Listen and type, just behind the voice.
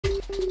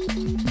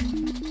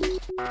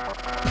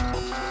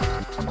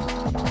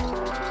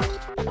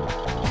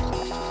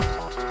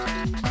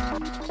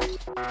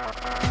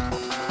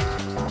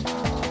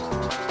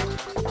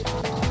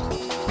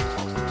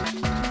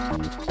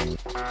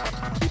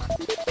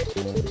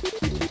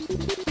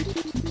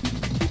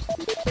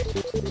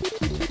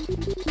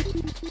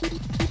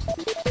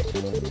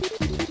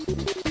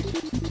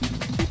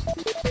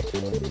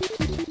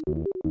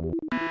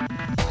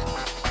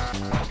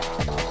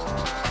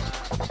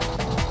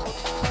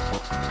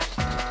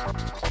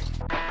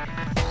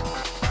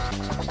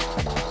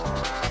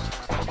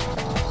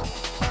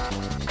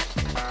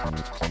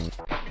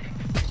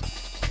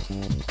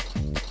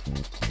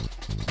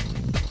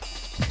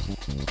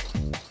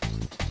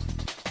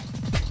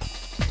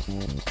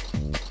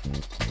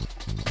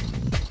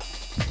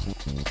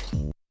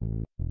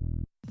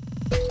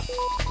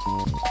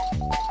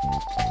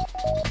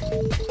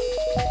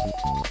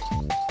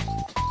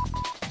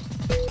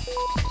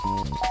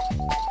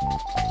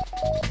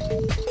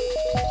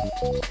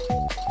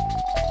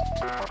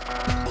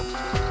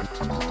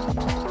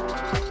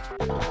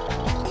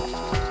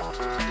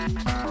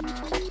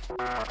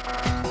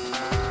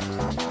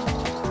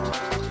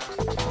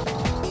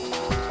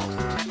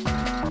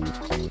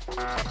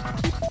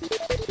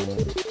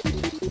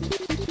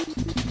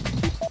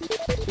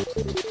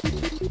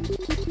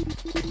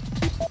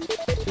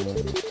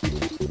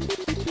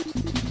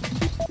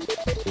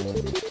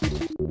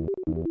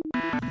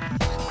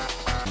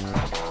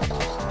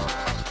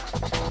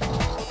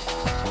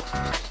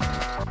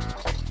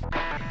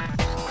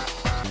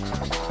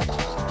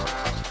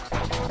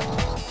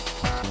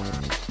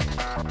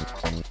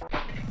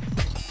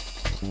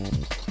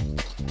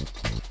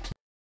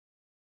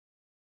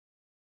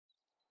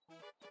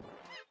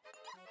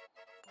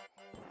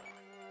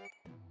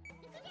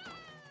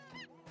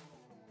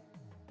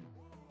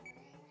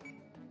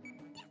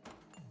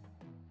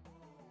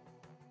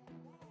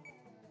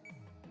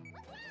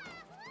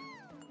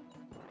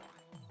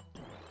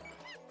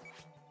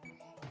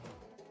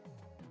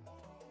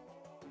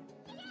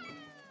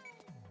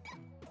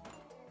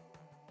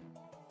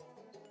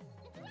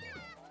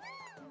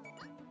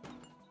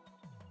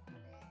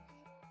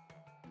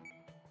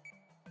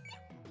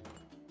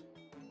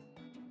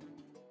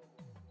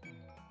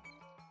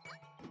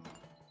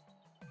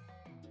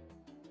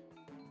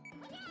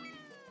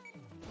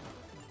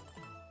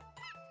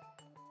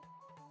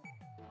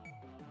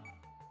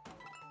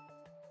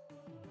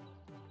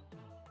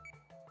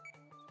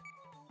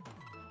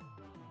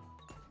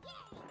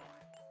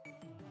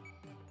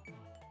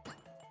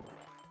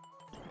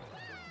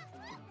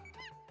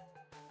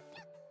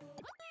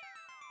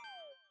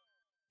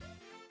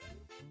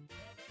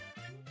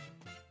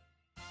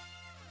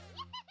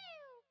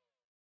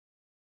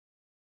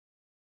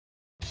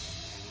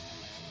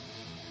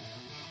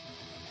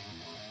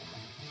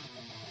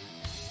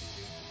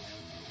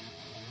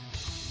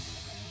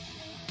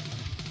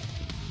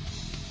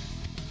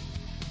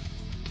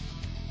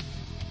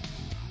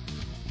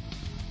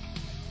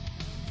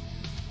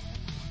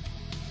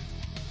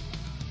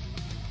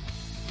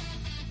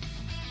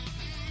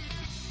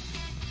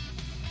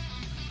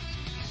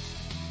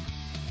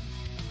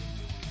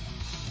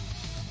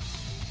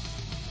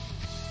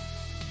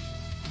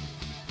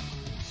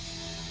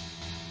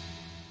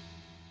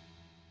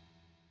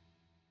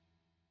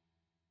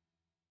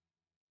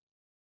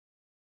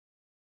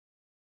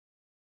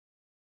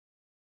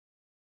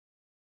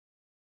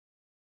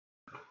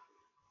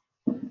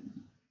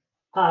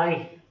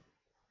Hi,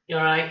 you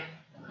alright?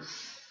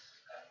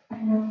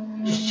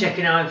 Just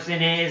checking how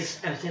everything is,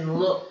 everything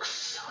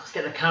looks. Let's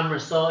get the camera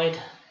sorted.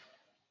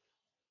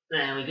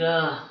 There we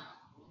go.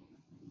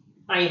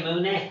 Hi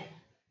Mooney,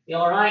 you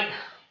alright?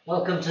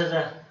 Welcome to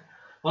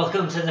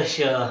the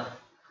show,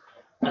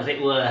 as it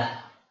were.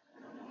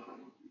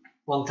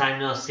 Long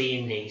time no see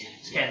indeed.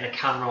 Just getting the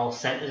camera all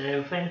set and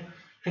everything.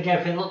 I think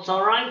everything looks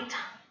alright.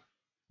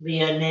 The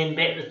name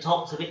bit at the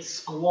top's a bit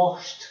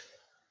squashed.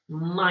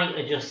 Might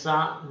adjust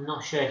that. I'm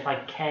not sure if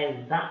I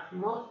care that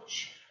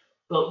much,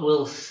 but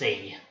we'll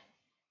see.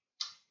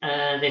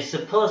 There's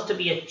supposed to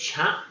be a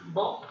chat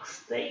box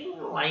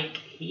thing, like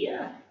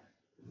here,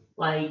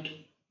 like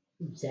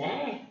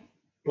there,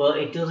 but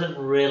it doesn't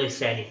really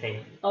say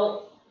anything.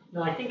 Oh,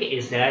 no, I think it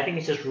is there. I think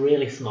it's just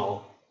really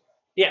small.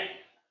 Yeah,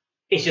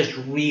 it's just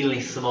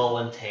really small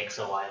and takes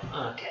a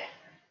while. Okay.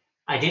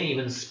 I didn't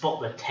even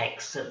spot the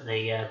text at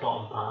the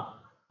bottom part.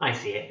 I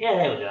see it. Yeah,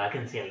 there we go. I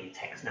can see all your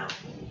text now.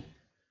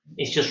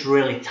 It's just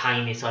really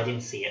tiny, so I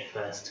didn't see it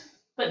first.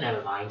 But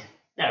never mind.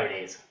 There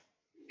it is.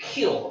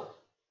 Cool.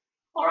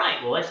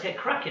 Alright, well, let's get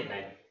cracking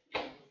then.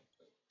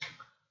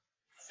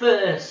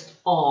 First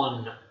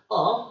on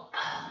up,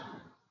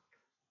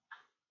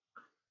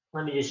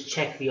 let me just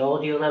check the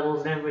audio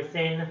levels and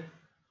everything.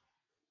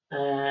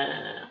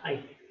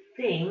 I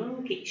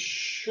think it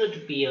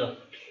should be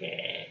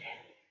okay.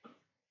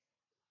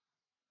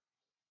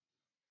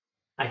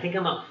 I think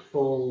I'm at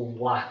full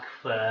whack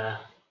for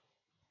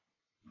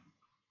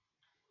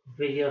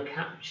video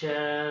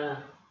capture.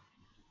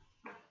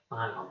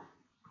 Hang on.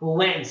 We'll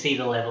wait and see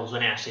the levels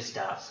when it actually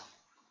starts.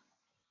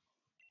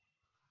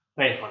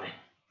 Very funny.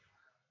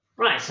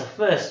 Right, so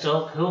first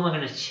up, who am I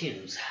going to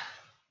choose?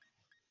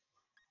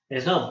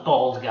 There's no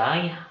bald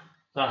guy,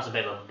 so that's a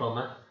bit of a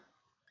bummer.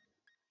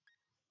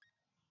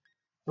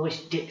 So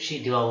which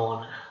dipshit do I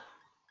want?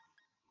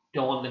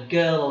 Do I want the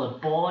girl or the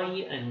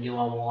boy? And do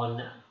I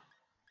want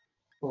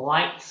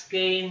light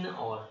skin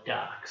or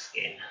dark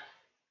skin?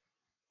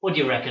 What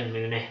do you reckon,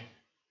 Mooney?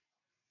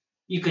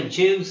 You can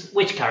choose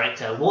which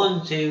character.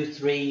 1, 2,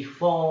 3,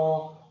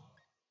 4,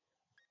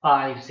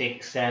 5,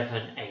 6,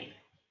 7, 8.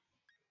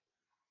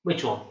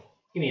 Which one?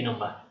 Give me a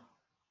number.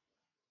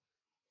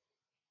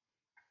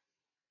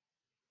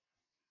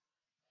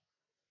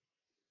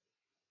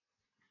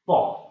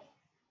 4.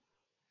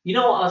 You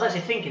know what? I was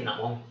actually thinking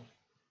that one.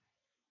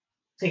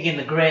 Thinking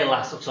the grey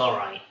lass looks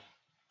alright.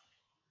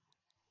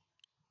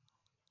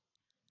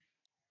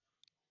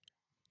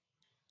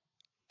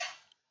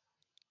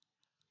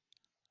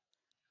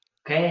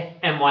 Okay,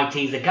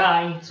 MYT's a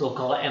guy, so we'll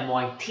call it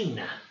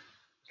MYTina.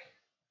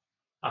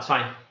 That's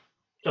fine.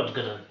 Job's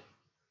good done.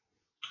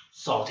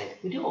 Sorted.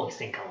 We do always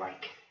think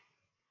alike.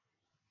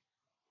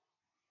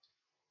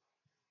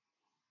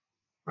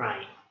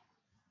 Right.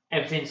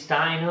 Everything's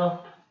starting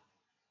up.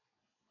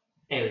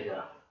 Here we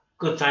go.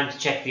 Good time to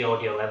check the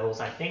audio levels,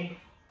 I think.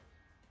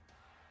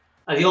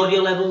 Are the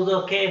audio levels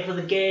okay for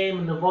the game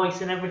and the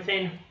voice and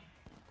everything?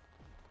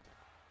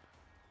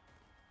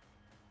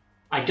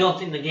 I don't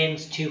think the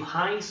game's too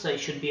high, so it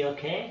should be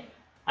okay.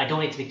 I don't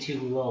need it to be too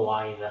low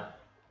either.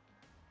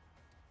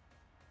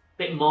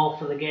 Bit more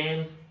for the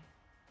game.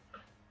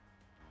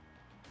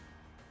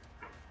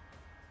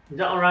 Is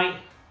that alright?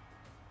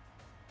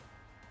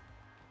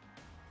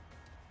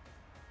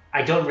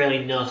 I don't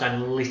really know, so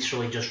I'm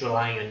literally just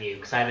relying on you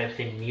because I have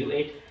everything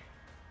muted.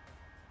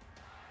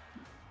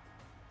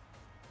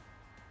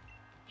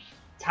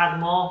 Tad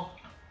more.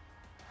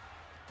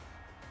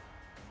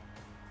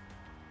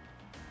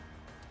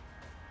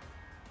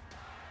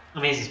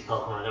 I mean, this is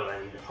Pokemon, I don't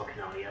really need the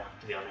fucking audio,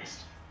 to be honest.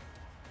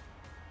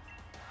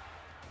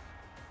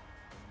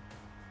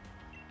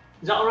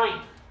 Is that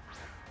alright?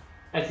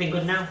 Everything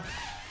good now?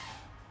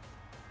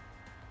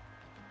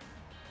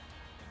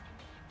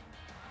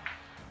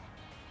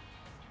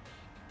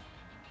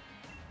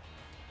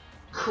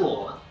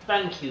 Cool,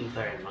 thank you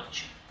very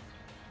much.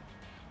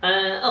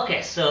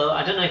 Okay, so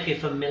I don't know if you're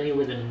familiar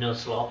with a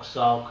Nuzlocke,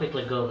 so I'll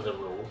quickly go over the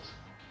rules.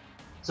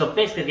 So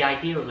basically the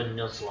idea of a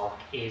Nuzlocke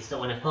is that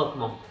when a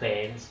Pokemon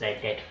faints, they're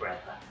dead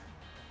forever.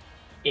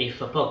 If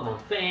a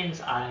Pokemon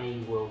faints, I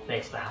will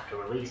basically have to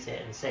release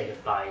it and say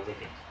goodbye as if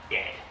it's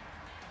dead.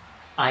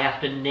 I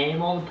have to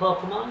name all the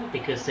Pokemon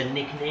because the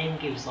nickname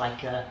gives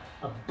like a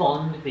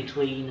bond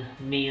between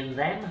me and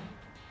them.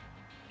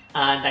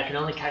 And I can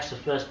only catch the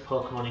first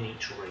Pokemon in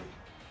each room.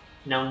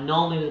 Now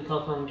normally with a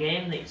Pokemon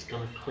game it's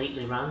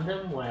completely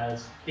random,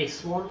 whereas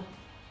this one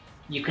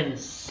you can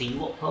see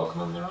what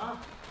Pokemon there are.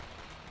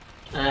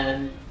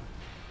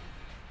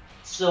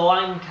 So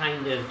I'm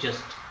kind of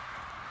just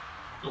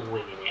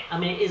winging it. I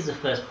mean, it is the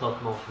first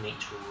Pokemon from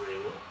each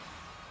room.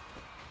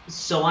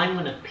 So I'm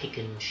going to pick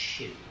and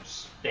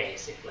choose,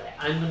 basically.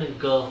 I'm going to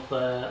go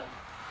for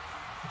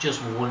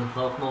just one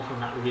Pokemon from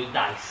that route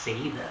that I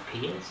see that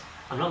appears.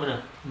 I'm not going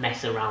to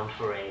mess around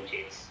for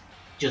ages.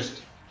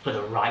 Just for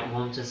the right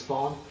one to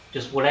spawn.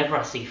 Just whatever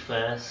I see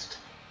first,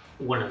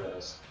 one of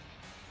those.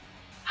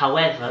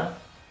 However,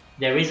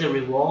 there is a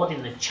reward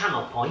in the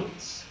channel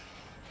points,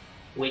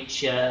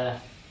 which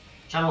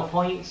channel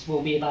points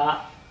will be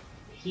about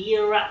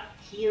here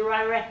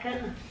I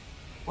reckon,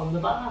 on the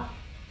bar,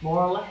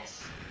 more or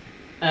less.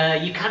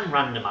 You can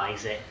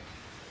randomise it.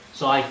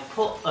 So I've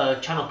put a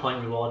channel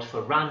point reward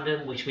for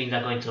random, which means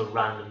I go into a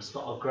random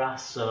spot of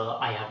grass, so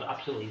I have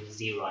absolutely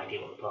zero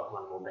idea what the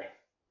Pokemon will be.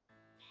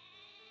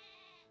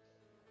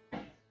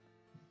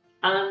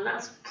 And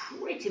that's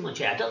pretty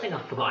much it. I don't think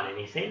I've forgotten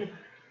anything.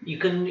 You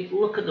can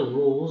look at the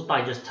rules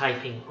by just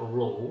typing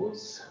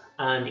rules,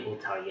 and it will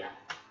tell you.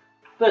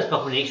 First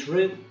Pokemon in each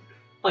room.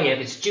 Oh yeah, if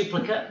it's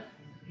duplicate,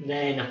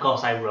 then of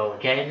course I roll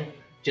again,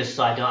 just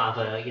so I don't have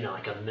a, you know,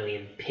 like a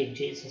million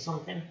Pidgeys or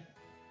something.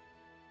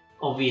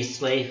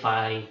 Obviously, if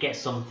I get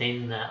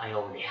something that I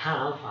already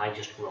have, I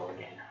just roll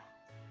again.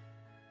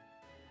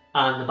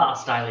 And the battle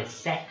style is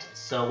set,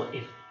 so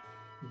if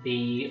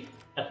the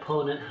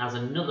opponent has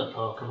another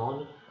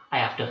Pokemon, I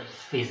have to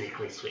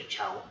physically switch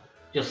out,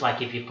 just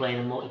like if you're playing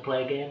a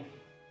multiplayer game.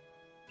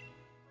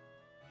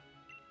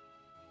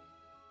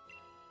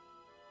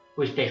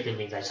 Which basically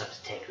means I just have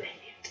to take the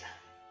hit.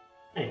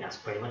 I think that's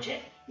pretty much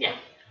it. Yeah,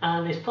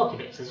 and there's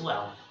Pokebits as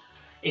well.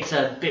 It's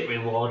a bit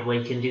reward where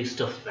you can do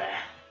stuff there.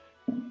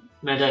 I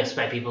mean, I don't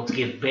expect people to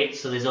give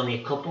bits, so there's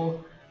only a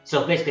couple.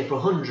 So basically for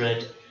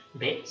 100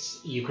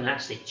 bits, you can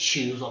actually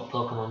choose what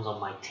Pokemon's on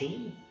my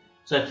team.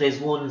 So if there's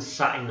one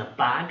sat in the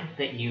bag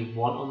that you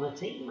want on the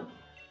team,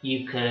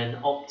 you can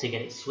opt to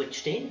get it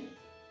switched in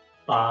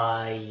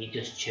by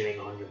just chewing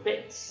 100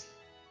 bits.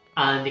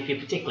 And if you're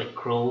particularly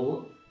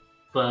cruel,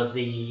 for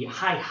the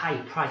high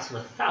price of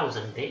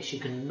 1,000 bits, you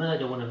can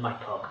murder one of my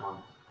Pokemon.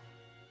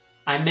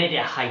 I made it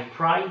a high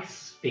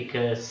price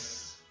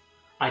because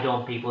I don't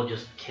want people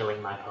just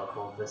killing my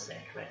Pokemon for the sake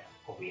of it,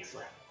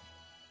 obviously.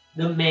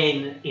 The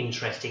main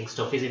interesting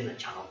stuff is in the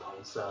channel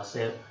points though,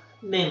 so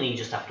mainly you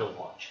just have to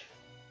watch.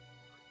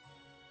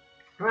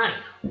 Right,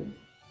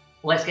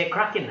 let's get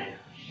cracking then.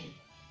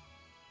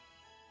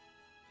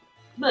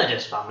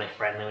 Murder's family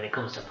friendly when it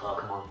comes to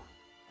Pokemon.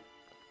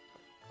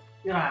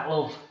 You're right,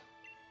 love.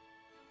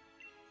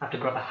 I have to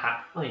grab a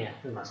hat. Oh yeah,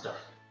 there's my stuff.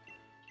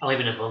 I live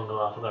in a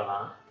bungalow, I forgot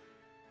about that.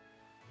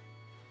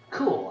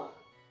 Cool.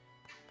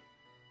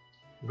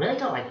 Really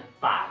don't like the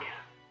bag.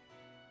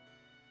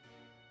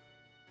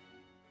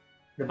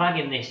 The bag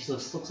in this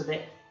just looks a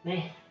bit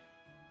meh.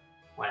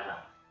 Whatever.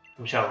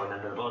 I'm sure I'll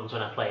remember the buttons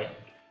when I play it.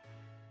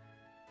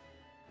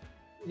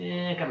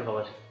 Yeah, can't be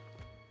bothered.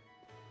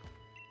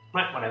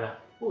 Right, whatever.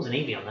 Oh, there's an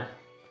Eevee on there.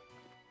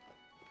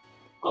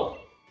 Cool.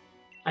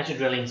 I should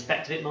really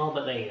inspect a bit more,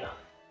 but there you go.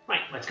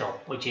 Right, let's go.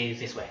 Which is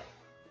this way.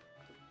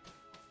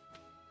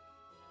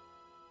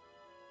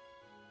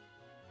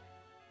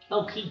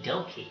 Okie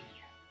dokie.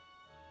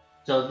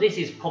 So this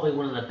is probably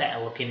one of the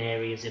better looking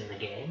areas in the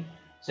game.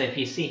 So if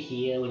you see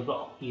here, we've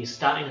got your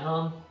starting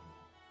home,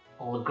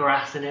 all the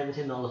grass and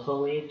everything, all the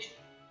foliage.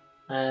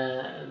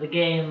 The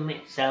game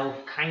itself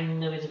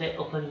kind of is a bit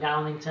up and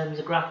down in terms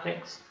of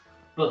graphics,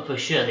 but for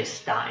sure this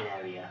starting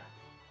area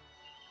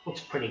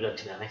looks pretty good,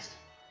 to be honest.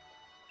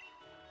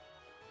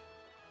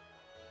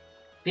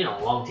 Been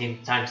a long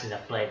time since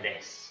I've played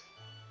this.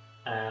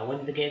 When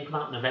did the game come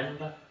out?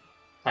 November?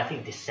 I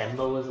think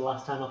December was the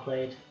last time I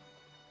played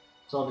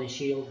Sword and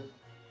Shield.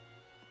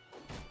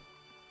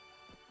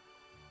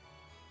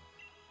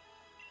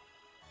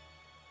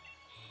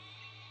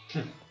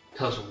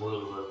 Those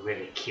wool were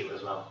really cute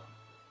as well.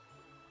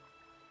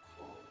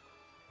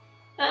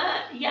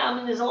 Yeah, I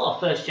mean there's a lot of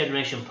first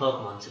generation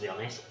Pokemon, to be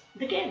honest.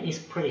 The game is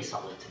pretty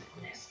solid, to be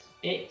honest.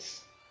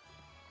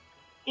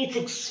 It's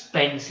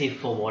expensive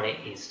for what it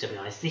is, to be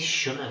honest. This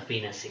shouldn't have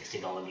been a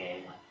 $60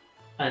 game.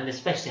 And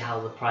especially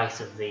how the price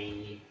of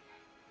the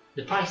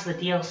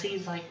DLC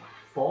is like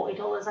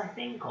 $40, I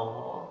think,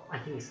 or I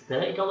think it's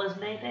 $30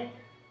 maybe.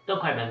 Don't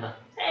quite remember.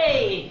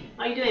 Hey,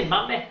 how you doing,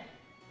 Bambi?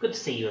 Good to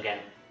see you again.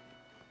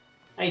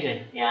 How you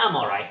doing? Yeah, I'm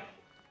alright.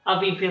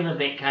 I've been feeling a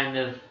bit kind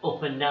of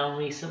up and down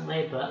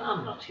recently, but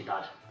I'm not too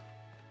bad.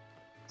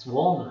 It's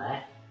warm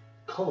there.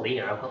 Cold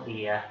here, I've got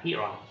the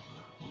heater on.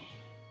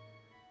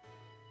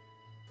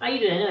 How you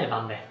doing anyway,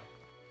 Bambi?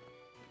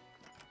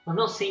 I've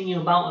not seen you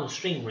about on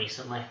stream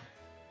recently,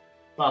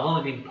 but I've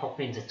only been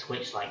popping to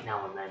Twitch like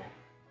now and then.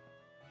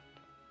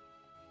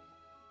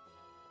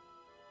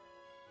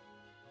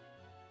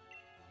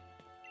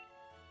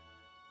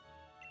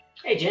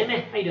 Hey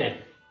Jamie, how you doing?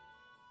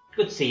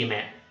 Good to see you,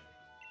 mate.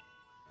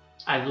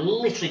 I've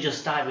literally just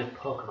started with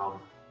Pokemon.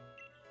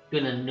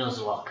 Doing a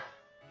Nuzlocke.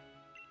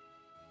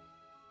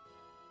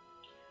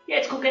 Yeah,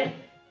 it's a good game.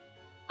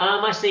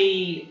 I'm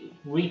actually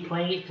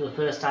replaying it for the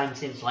first time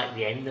since like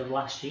the end of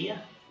last year.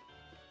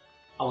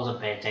 I wasn't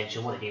paying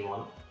attention. What did he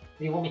want?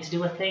 Did he want me to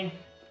do a thing?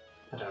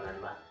 I don't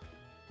remember.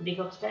 Did he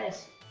go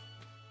upstairs?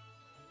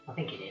 I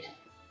think he did.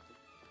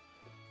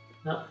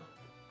 No.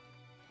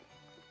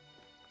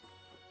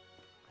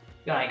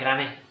 You alright,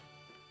 Granny?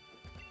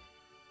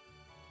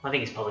 I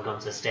think he's probably gone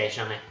to the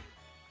station, hasn't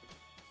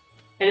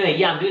he? Anyway,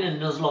 yeah, I'm doing a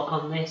Nuzlocke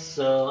on this,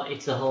 so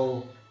it's a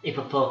whole if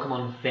a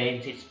Pokemon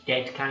faints, it's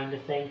dead kind of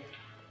thing.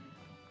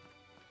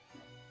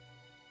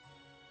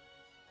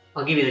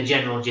 I'll give you the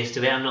general gist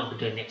of it. I'm not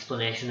doing the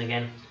explanation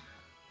again,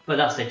 but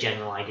that's the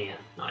general idea.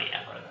 Oh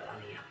yeah, I've got it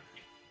down here.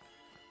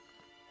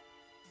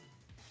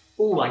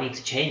 Oh, I need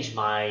to change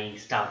my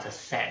starter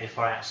set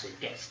before I actually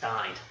get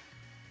started.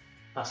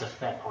 That's a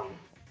fair point.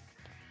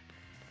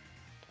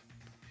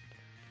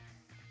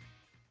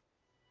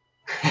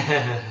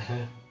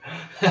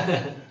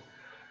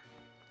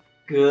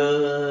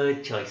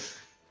 Good choice.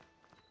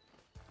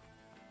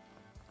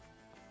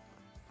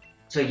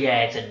 So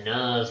yeah, it's a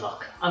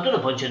Nuzlocke. I've done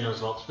a bunch of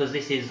Nuzlockes, because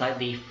this is like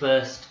the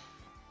first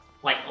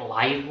like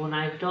live one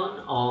I've done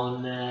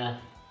on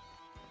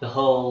the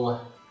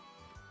whole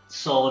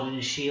Sword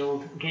and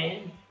Shield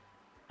game,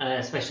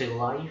 especially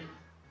live.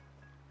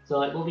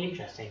 So it will be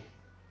interesting.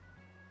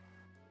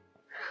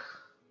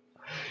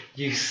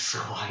 You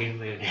swine,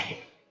 Mooney.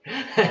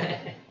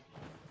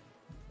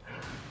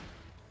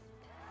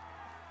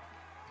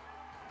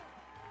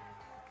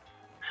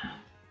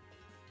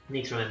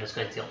 Need to remember to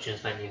go into the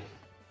options menu.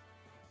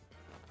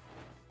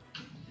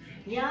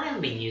 Yeah, I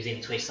haven't been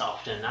using Twitch that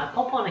often. I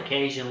pop on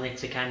occasionally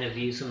to kind of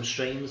view some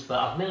streams, but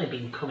I've mainly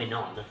been coming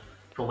on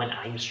for when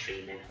I'm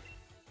streaming.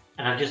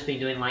 And I've just been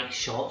doing like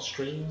short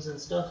streams and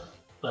stuff,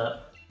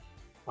 but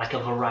like a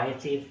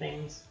variety of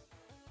things.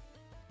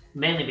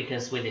 Mainly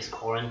because with this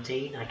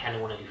quarantine, I kind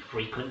of want to do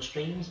frequent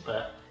streams,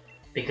 but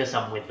because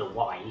I'm with the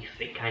wife,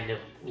 it kind of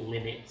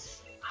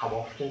limits how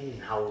often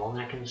and how long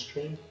I can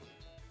stream.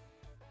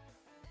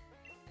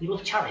 You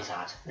love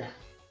Charizard?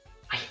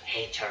 I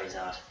hate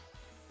Charizard.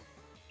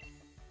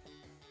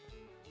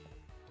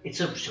 It's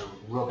such a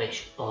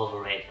rubbish,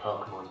 overrated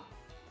Pokemon.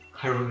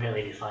 I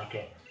really dislike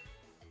it.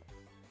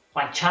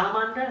 Like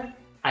Charmander,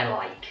 I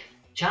like.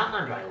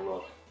 Charmander I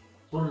love.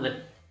 It's one of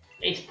the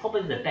it's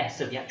probably the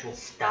best of the actual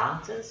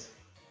starters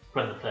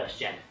from the first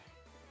gen.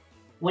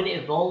 When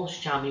it evolves,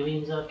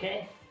 Charmeleon's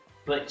okay,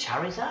 but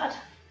Charizard,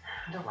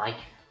 I don't like.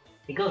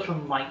 It goes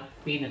from like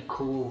being a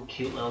cool,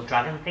 cute little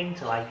dragon thing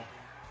to like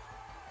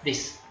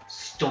this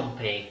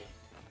stumpy,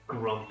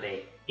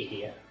 grumpy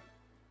idiot.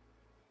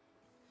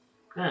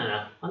 I don't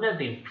know, I've never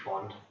been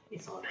fond.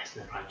 It's not the best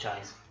in the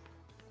franchise.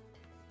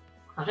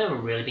 I've never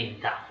really been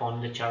that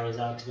fond of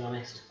Charizard, to be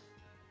honest.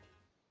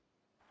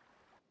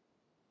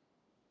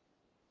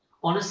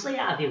 Honestly,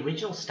 out of the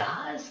original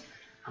stars,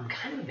 I'm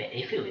kind of a bit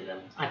iffy with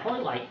them. I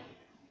probably like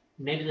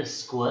maybe the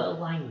Squirtle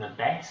line the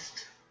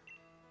best,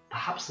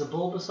 perhaps the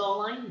Bulbasaur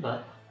line,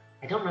 but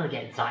I don't really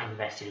get that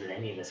invested with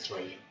any of the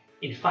three.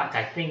 In fact,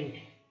 I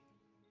think,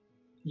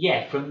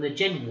 yeah, from the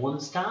Gen 1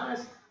 stars,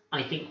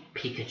 I think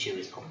Pikachu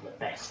is probably the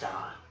best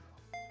star.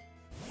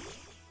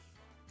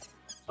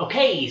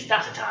 Okay,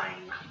 starter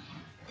time!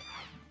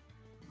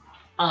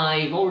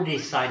 I've already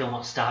decided on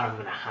what star I'm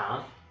going to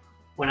have.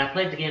 When I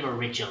played the game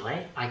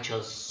originally, I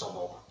chose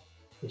Sobble,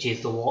 which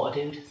is the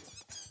water dude.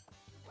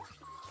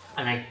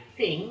 And I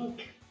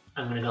think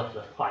I'm going to go for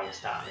the fire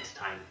star this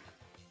time.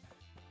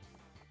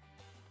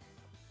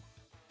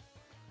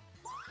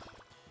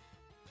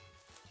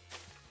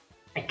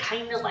 I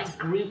kind of like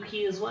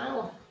Grookey as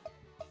well,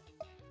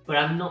 but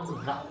I'm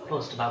not that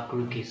fussed about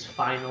Grookey's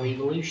final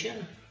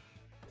evolution.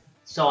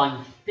 So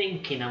I'm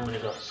thinking I'm going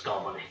to go for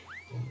Scorbunny.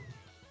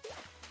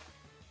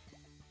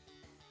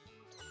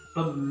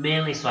 But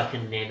mainly so I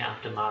can name it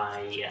after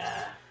my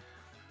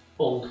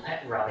old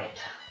pet rabbit.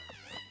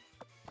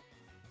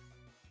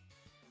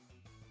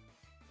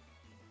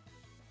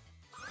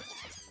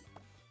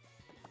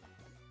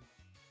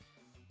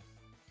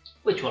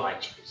 Which will I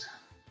choose?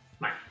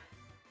 Right.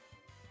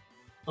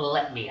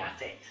 Let me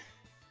at it.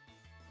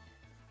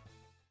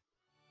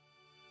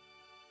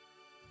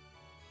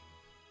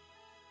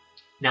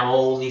 Now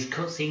all these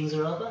cutscenes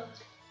are over.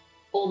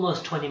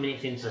 Almost 20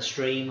 minutes into the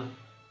stream,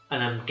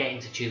 and I'm getting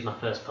to choose my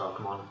first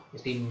Pokemon.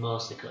 It's been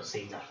mostly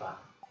cutscenes after that.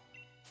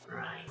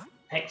 Right.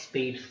 Text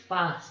speed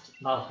fast,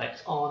 battle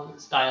effects on,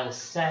 style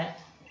set,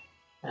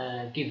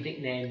 give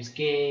nicknames,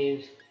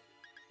 give,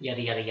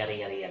 yada yada yada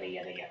yada yada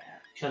yada yada.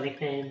 Show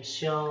nicknames,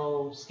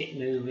 show, skip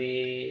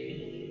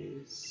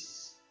movies.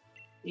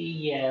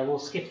 Yeah, we'll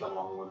skip the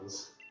long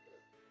ones.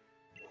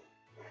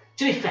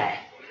 To be fair,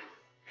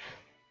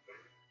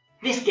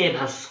 this game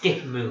has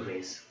skip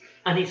movies.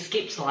 And it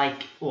skips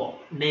like, what,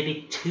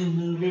 maybe 2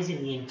 movies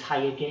in the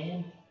entire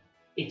game?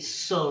 It's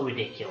so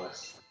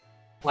ridiculous.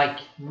 Like,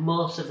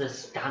 most of the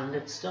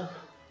standard stuff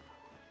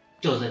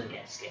doesn't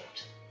get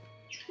skipped.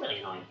 It's really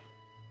annoying.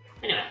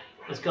 Anyway,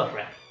 let's go for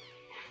it.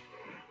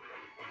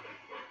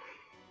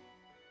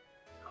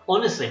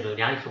 Honestly,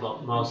 Mooney, I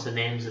forgot most of the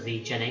names of the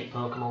Gen 8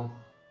 Pokemon.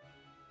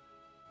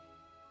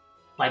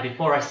 Like,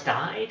 before I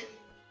started,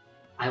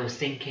 I was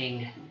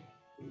thinking,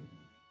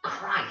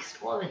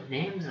 Christ, what are the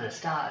names of the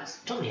stars?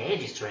 It took me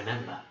ages to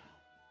remember.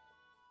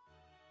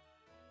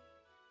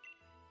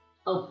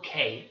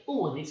 Okay,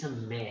 oh, and it's a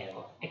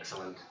male.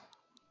 Excellent.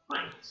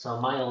 Right,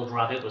 so my old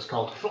rabbit was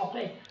called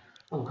Floppy.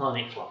 I'm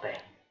calling it Floppy.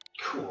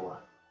 Cool.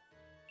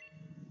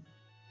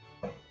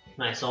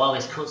 Right, so while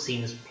this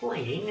cutscene's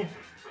playing,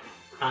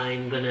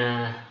 I'm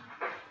gonna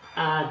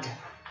add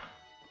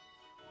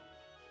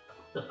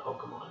the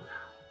Pokemon.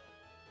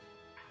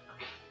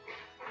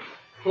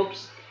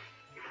 Oops.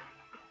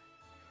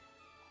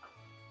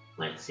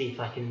 Let's see if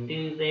I can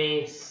do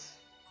this.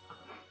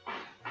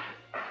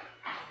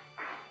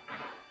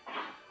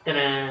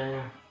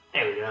 Ta-da!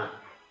 There we go.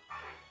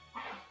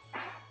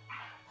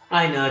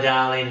 I know,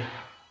 darling.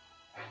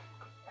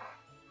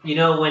 You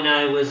know when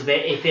I was a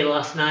bit iffy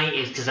last night,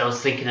 it's because I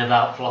was thinking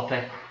about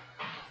Floppy.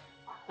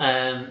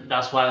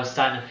 That's why I was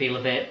starting to feel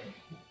a bit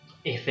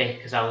iffy,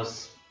 because I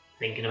was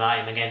thinking about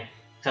him again.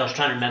 So I was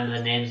trying to remember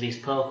the names of these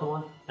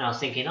Pokemon, and I was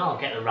thinking, oh, I'll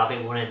get the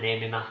rabbit one and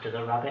name him after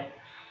the rabbit.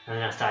 And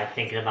then I started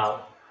thinking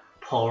about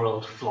poor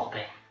old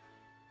Floppy.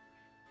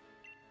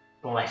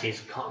 Bless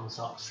his cotton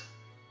socks.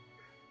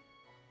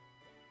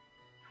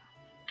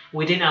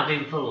 We didn't have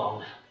him for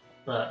long,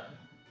 but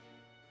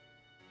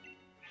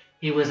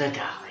he was a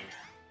darling.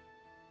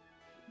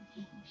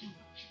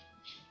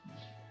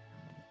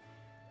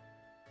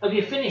 Have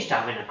you finished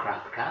having a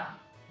crap, cat?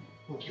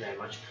 Thank you very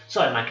much.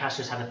 Sorry, my cat's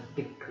just had a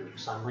big poo,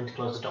 so I'm going to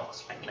close the door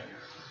slightly.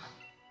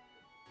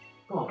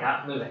 Come on,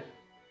 cat, move it.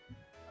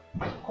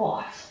 Oh,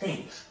 it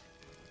stinks.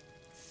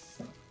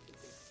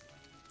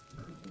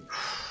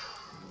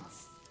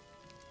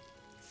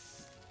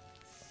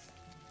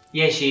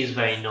 Yeah, she is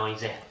very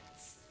noisy.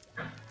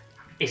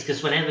 It's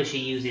because whenever she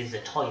uses the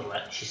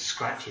toilet, she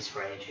scratches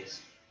for ages.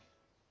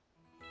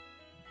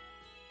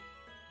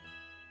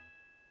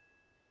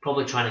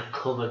 Probably trying to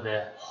cover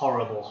the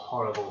horrible,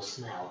 horrible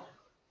smell.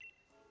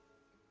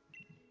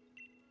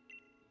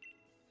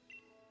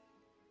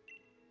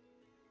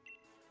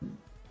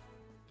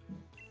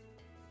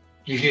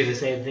 You do the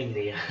same thing, do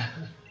you?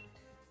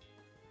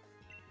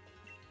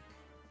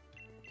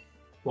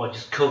 What,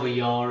 just cover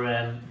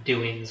your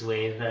doings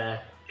with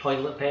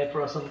toilet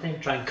paper or something?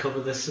 Try and cover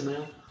the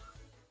smell?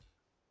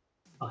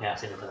 Okay. Okay,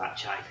 that's enough of that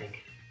chat, I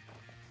think.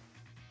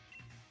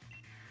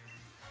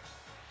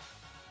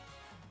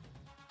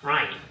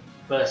 Right,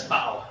 first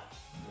battle.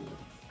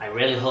 I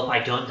really hope I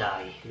don't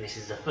die. This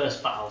is the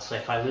first battle, so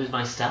if I lose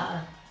my starter,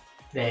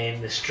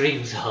 then the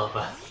stream's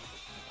over.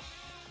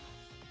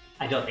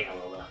 I don't think I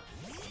will though.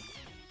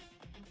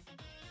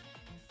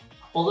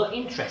 Although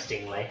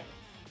interestingly,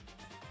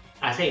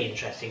 I say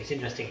interesting, it's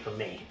interesting for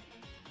me.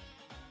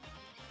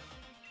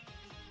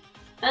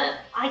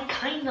 I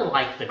kinda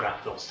like the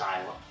graphical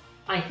style.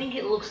 I think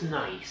it looks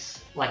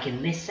nice, like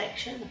in this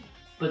section,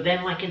 but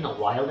then like in the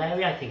wild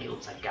area I think it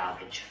looks like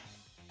garbage.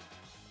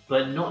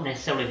 But not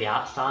necessarily the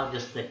art style,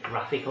 just the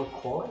graphical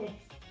quality.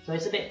 So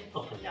it's a bit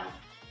up and down.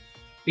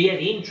 But yeah,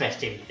 the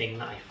interesting thing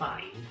that I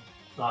find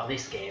about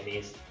this game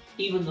is,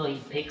 even though he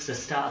picks a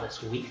starter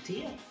that's weak to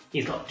you,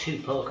 he's got 2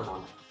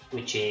 Pokemon,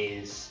 which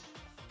is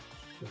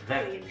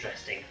very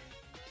interesting.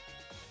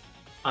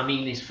 I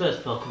mean, his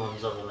first Pokemon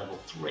is only level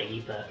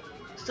 3, but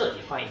still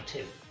you're fighting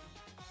 2.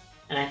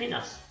 And I think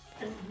that's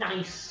a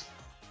nice,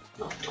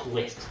 not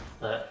twist,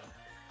 but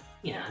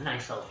you know, a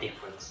nice little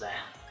difference there.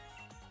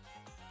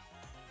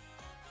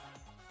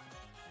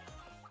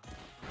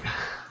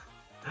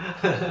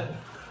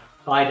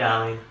 Bye,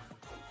 darling.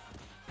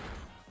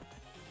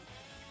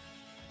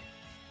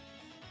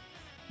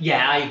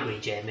 Yeah, I agree,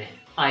 Jamie.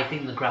 I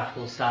think the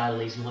graphical style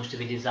leaves much to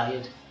be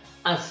desired.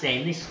 As I say,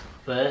 in this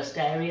first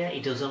area,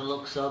 it doesn't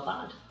look so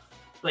bad,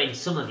 but in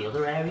some of the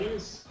other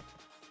areas,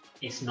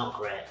 it's not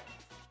great.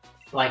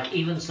 Like,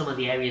 even some of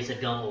the areas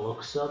that don't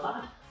look so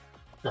bad,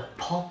 the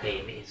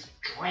pop-in is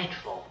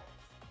dreadful.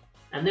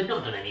 And they've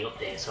not done any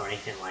updates or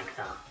anything like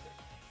that.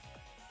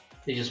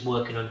 They're just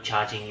working on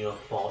charging you a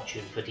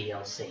fortune for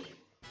DLC.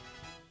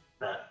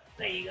 But,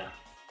 there you go.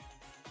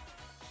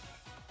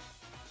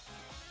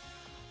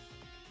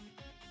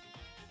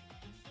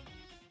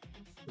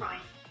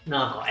 Right,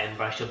 now I've got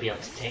Ember, I should be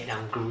able to take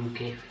down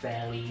Grookey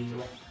fairly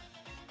easily.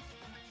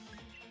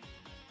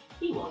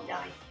 He won't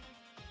die.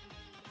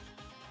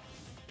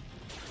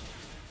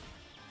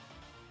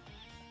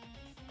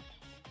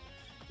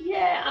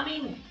 Yeah, I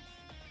mean,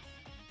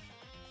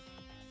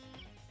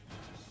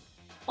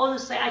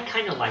 honestly, I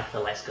kind of like the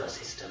Let's Go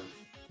system.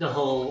 The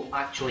whole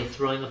actually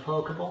throwing a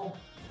Pokeball.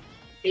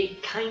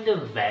 It kind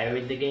of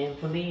varied the game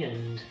for me,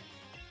 and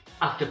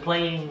after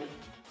playing,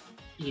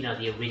 you know,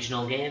 the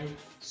original game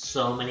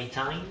so many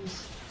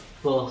times,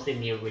 both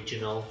in the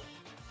original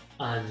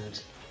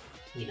and,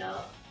 you know,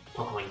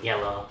 Pokemon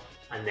Yellow,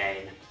 and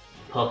then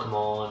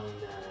Pokemon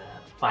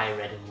Fire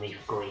Red and Leaf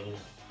Green.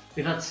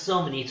 We've had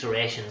so many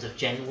iterations of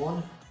Gen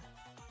 1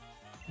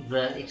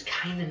 that it's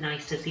kind of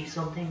nice to see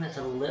something that's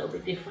a little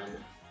bit different.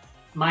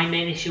 My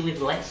main issue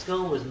with Let's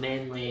Go was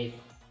mainly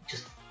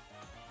just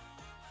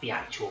the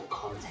actual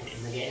content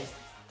in the game.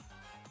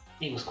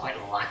 It was quite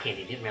lacking,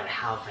 it didn't really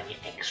have any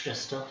extra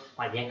stuff.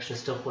 Like, the extra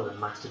stuff were the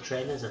Master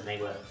Trainers and they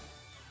were,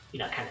 you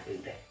know, kind of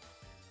goofy.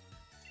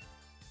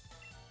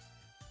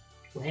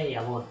 Well, hey,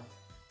 I won.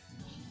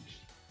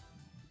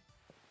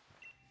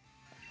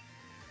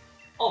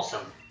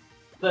 Awesome.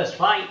 First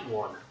fight,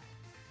 won.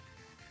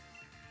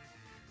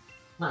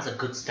 That's a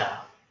good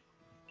start.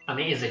 I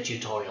mean, it is a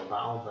tutorial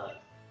battle,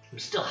 but I'm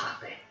still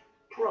happy.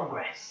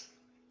 Progress.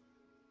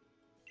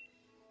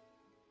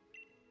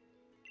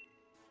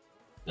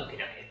 Okay,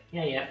 okay.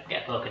 Yeah,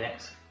 get a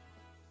Pokedex.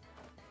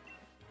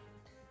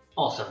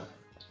 Awesome.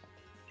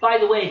 By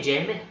the way,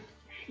 Jamie,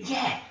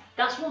 yeah,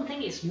 that's one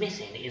thing it's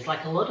missing, is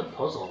like a lot of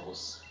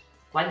puzzles.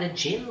 Like the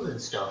gyms and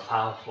stuff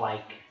have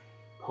like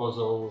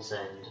puzzles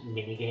and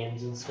mini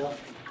games and stuff.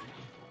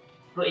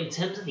 But in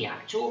terms of the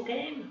actual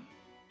game,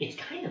 it's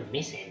kind of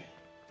missing.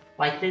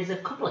 Like, there's a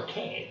couple of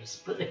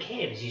caves, but the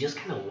caves you just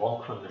kind of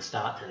walk from the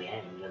start to the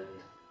end, and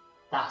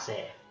that's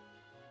it.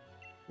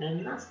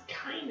 And that's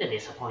kind of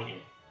disappointing.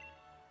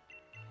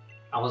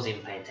 I wasn't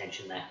even paying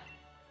attention there.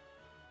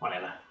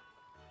 Whatever.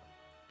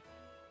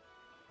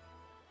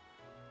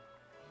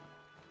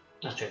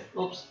 That's true.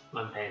 Oops,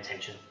 I'm paying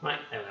attention. Right,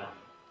 there we go.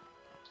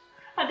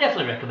 I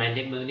definitely recommend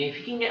it, Mooney. If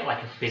you can get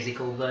like a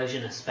physical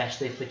version,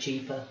 especially for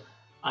cheaper,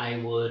 I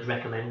would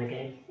recommend the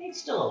game. It's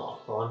still a lot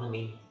of fun. I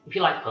mean, if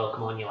you like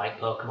Pokemon, you like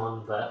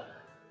Pokemon, but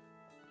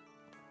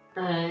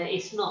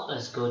it's not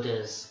as good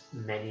as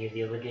many of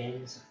the other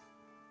games.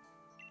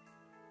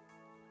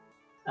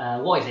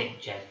 What is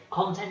it, Jeff?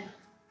 Content?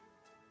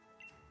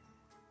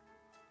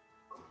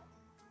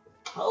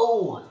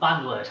 Oh,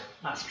 bad word.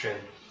 That's true.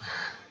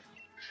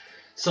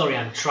 Sorry,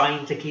 I'm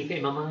trying to keep it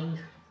in my mind.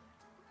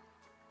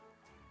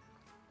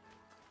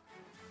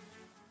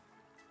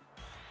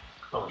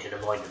 Probably should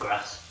avoid the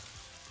grass.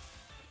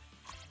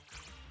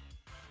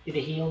 Did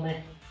he heal me?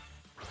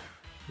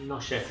 I'm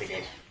not sure if he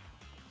did.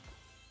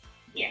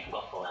 Yeah, I've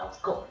got full health.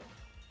 Cool.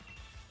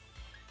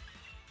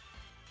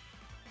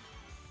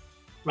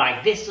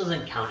 Right, this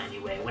doesn't count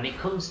anyway. When it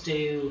comes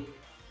to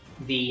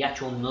the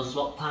actual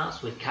Nuzlocke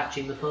parts with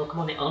catching the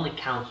Pokemon, it only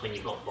counts when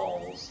you've got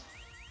balls.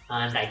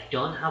 And I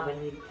don't have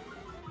any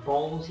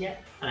balls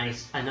yet. And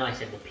I know I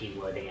said the P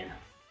word again.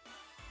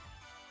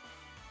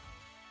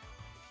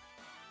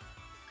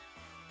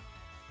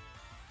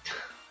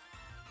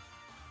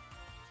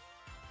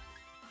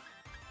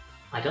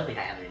 I don't think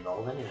I have an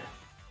evolve anyway.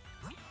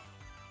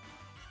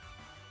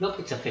 Nope,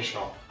 it's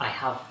official. I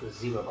have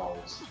 0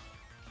 balls.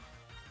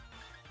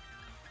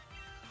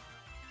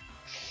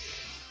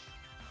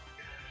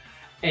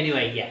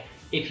 Anyway, yeah,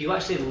 if you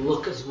actually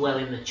look as well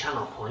in the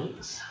channel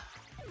points,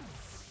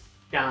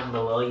 down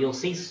below you'll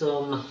see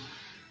some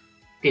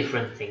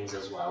different things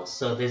as well.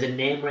 So there's a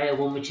name rate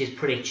one which is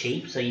pretty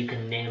cheap, so you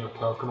can name a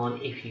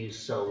Pokemon if you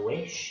so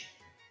wish.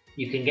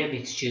 You can get me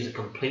to choose a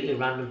completely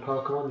random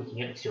Pokemon, you can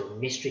get me to do a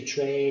mystery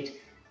trade,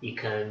 you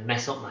can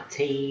mess up my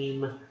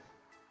team,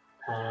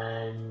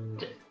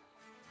 and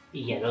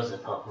yeah, those are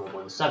the Pokemon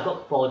ones. So I've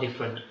got 4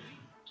 different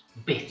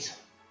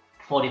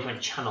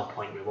channel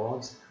point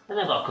rewards, and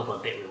I've got a couple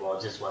of bit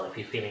rewards as well if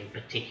you're feeling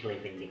particularly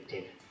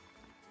vindictive.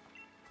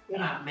 You're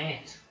right,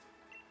 mate.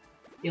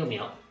 Heal me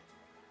up.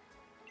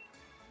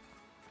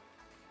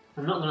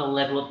 I'm not going to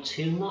level up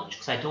too much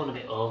because I don't want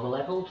to be over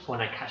leveled for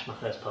when I catch my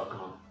first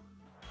Pokemon.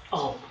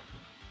 Oh!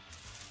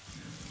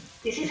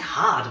 This is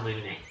hard,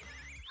 Mooney.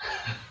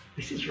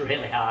 This is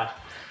really hard.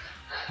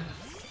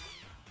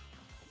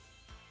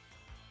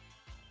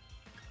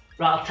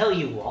 Right, I'll tell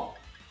you what.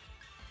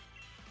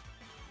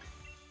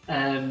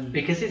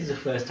 Because this is the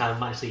first time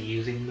I'm actually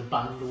using the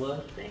banned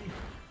word thing,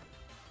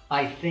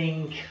 I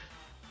think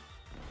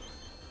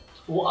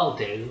what I'll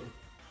do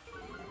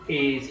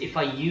is if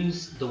I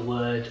use the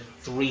word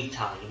 3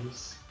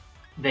 times,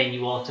 then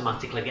you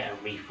automatically get a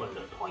refund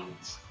of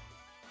points.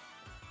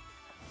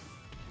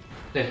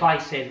 So if I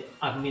say,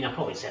 I mean I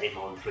probably said it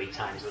more than 3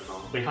 times at the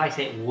moment, but if I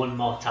say it 1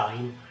 more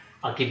time,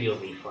 I'll give you a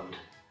refund.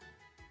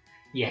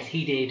 Yes,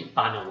 he did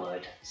ban a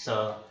word,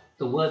 so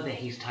the word that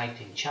he's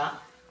typed in chat,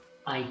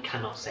 I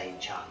cannot say in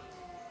chat.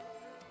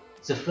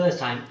 It's the first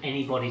time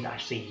anybody's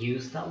actually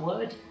used that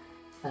word,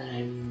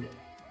 and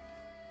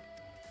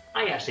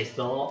I actually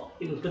thought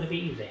it was going to be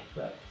easy,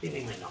 but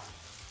seemingly not.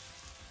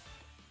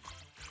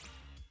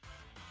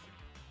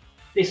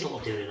 This little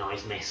dude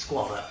annoys me,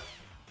 Squabber.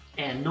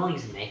 It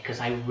annoys me because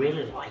I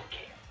really like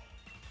it,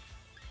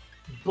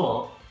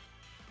 but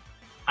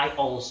I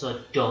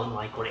also don't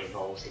like what it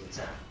evolves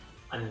into,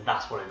 and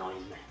that's what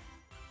annoys me.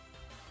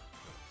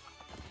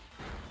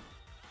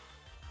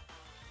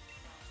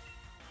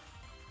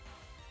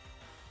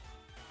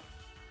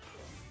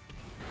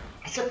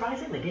 It's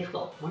surprisingly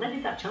difficult. When I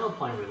did that channel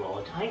point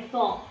reward, I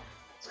thought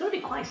it's going to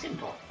be quite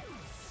simple.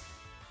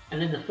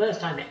 And then the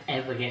first time it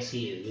ever gets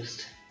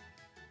used,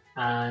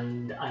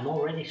 and I'm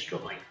already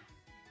struggling.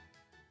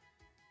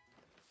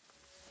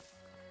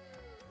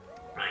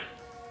 Right.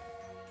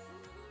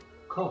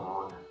 Come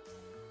on.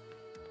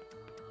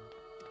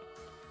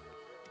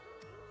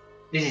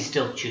 This is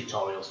still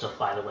tutorial stuff,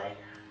 by the way.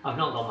 I've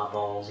not got my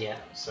balls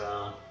yet,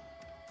 so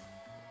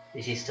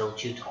this is still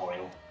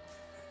tutorial.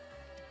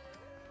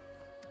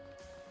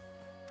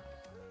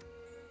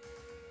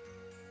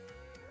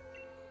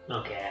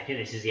 Okay, I think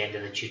this is the end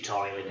of the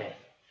tutorial bit.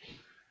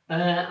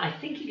 I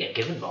think you get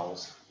given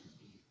balls.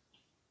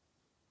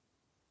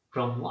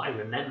 From what I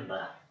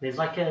remember, there's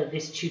like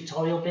this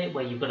tutorial bit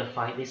where you've got to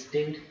fight this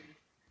dude.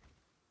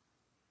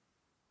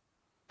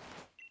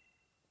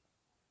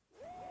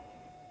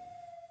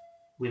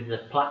 With the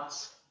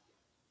plats.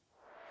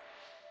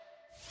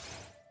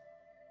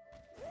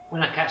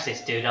 When I catch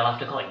this dude, I'll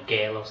have to call it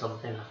Gale or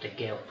something. I'll have to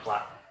Gale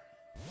Plat.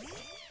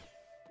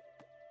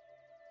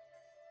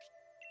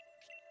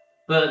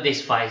 But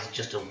this fight is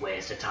just a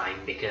waste of time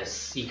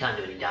because you can't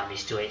do any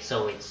damage to it,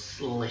 so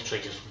it's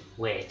literally just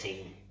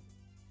waiting.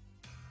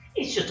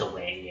 It's just a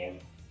waiting game.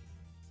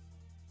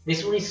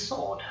 This one is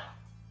Sword.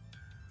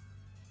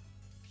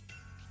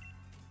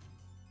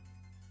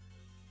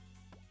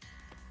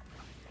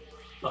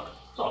 Look,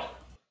 Sword.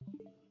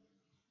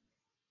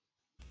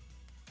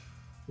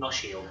 Not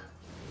Shield.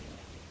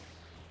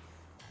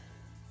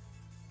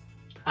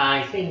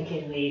 I think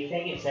in the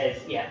thing it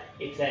says, yeah,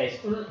 it says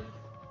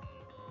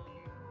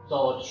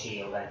Sword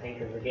Shield, I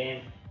think, is the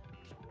game.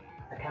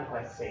 I can't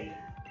quite see.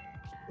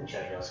 I'm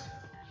sure it does.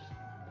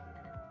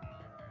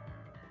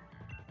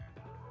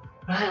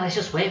 Right, let's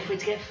just wait for it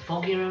to get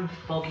foggier and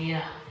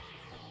foggier.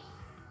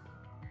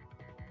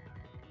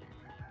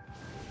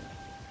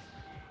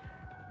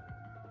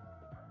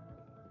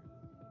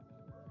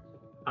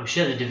 I'm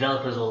sure the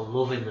developers were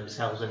loving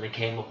themselves when they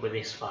came up with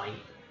this fight.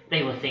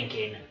 They were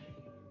thinking,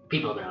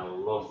 people are going to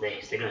love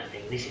this, they're going to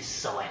think this is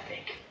so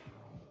epic.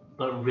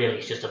 But really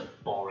it's just a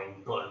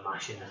boring button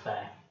mashing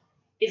affair.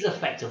 It's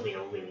effectively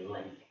a really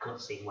lengthy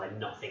cutscene where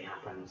nothing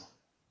happens.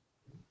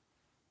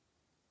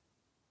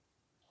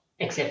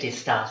 Except it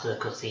starts with a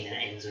cutscene and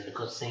ends with a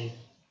cutscene.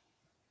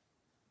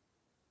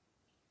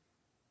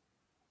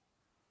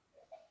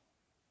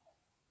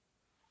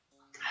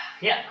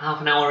 Yeah,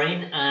 half an hour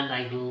in and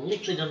I've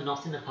literally done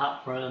nothing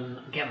apart from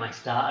get my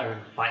starter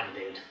and fight the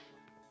dude.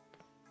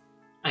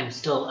 I'm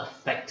still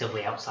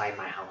effectively outside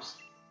my house.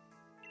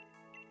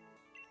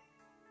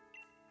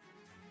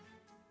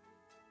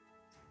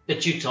 The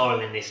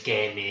tutorial in this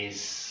game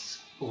is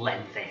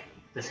lengthy,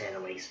 to say the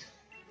least.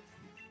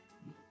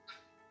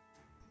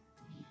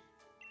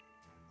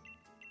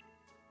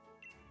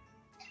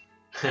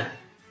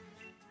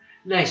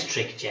 Nice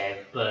trick, Jev,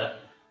 but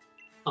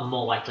I'm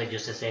more likely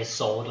just to say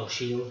sword or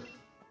shield.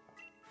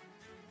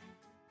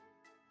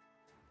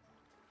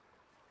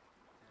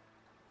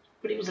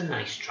 But it was a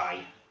nice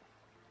try.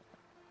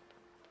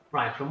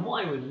 Right, from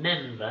what I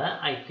remember,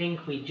 I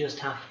think we just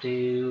have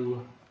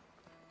to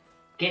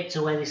get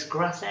to where this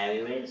grass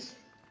area is,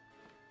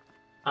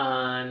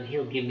 and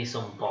he'll give me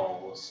some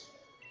balls,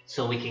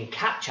 so we can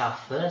catch our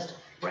first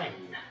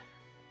friend.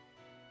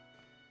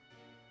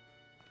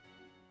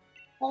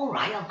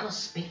 Alright, I'll go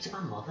speak to my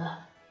mother.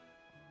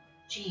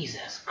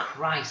 Jesus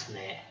Christ,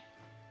 mate.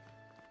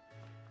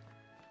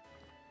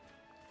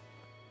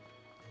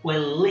 We're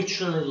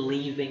literally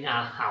leaving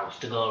our house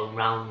to go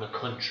around the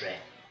country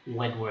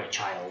when we're a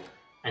child,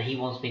 and he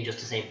wants me just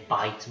to say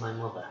bye to my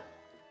mother.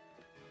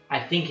 I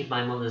think if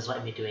my mother's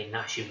letting me doing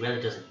that, she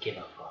really doesn't give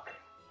a fuck.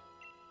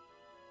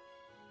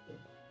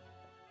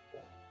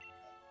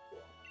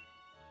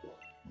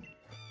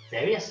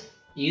 Serious?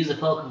 You use the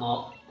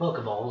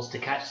Pokeballs to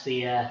catch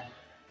the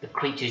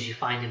creatures you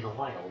find in the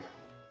wild.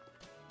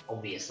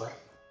 Obviously.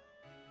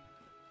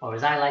 Or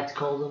as I like to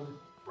call them,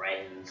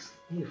 friends.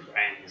 New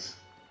friends.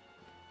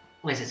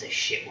 Unless it's a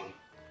shit one.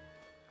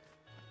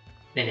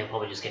 Then he'll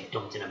probably just get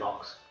dumped in a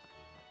box.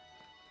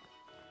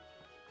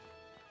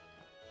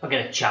 If I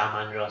get a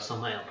Charmander or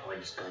something, I'll probably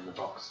just go in the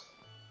box.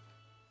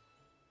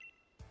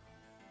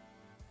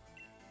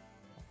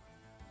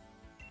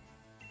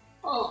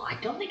 Oh, I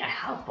don't think I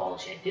have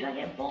balls yet. Did I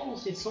get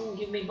balls? Did someone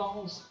give me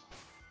balls?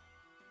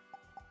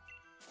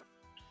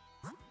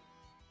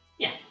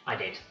 Yeah, I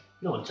did.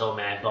 No one told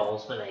me I had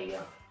balls, but there you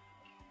go.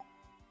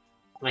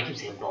 I keep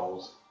saying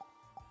balls.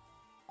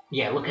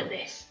 Yeah, look at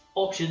this.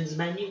 Options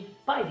menu,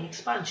 buy the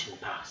expansion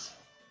pass.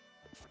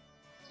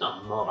 It's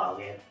not a mobile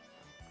game.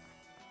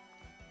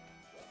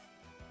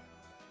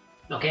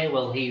 Okay,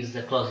 well he's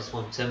the closest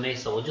one to me,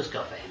 so we'll just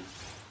go for him.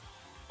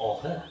 Or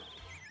her.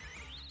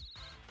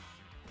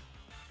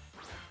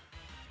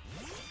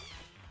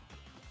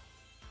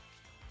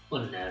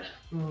 Unnerve.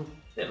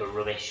 Bit of a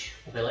rubbish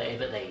ability,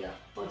 but there you go.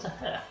 Oh, it's a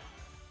her.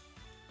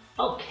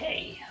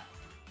 Okay.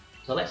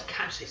 So let's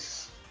catch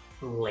this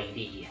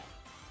lady.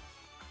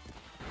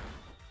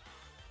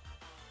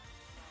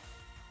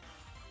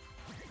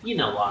 You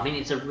know what, I mean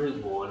it's a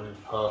Route 1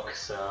 hook,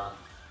 so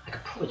I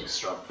could probably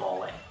just throw a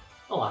ball in.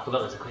 Oh, I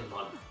forgot there's a quick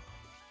one.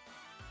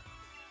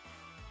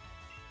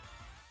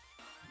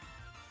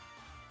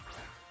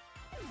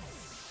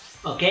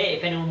 Okay,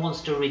 if anyone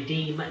wants to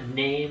redeem,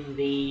 name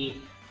the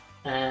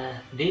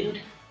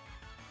dude,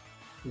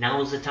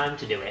 now's the time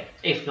to do it.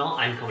 If not,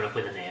 I'm coming up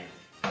with a name.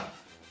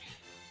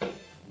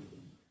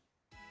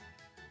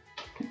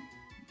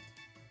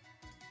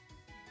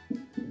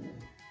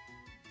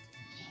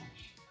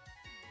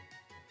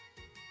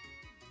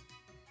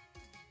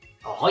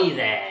 Ahoy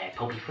there,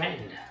 Poke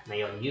friend! May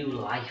your new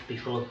life be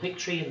full of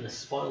victory and the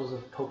spoils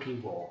of Poke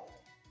War.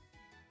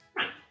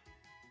 Right.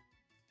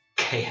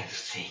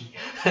 KFC.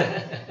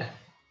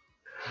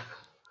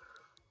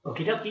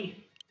 Okie dokie.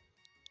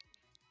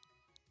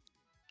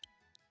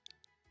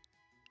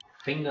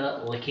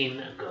 Finger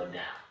licking good.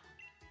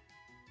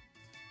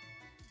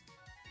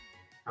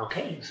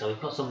 Okay, so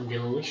we've got some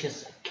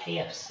delicious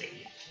KFC.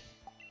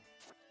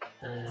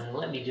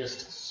 Let me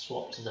just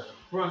swap to the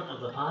front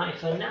of the pie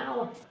for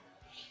now.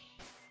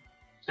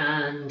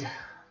 And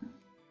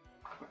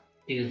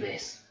do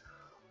this.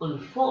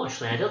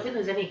 Unfortunately, I don't think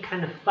there's any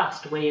kind of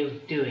fast way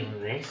of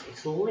doing this.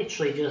 It's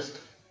literally just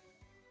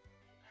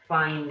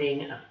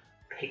finding a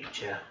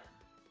picture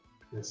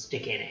and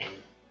sticking it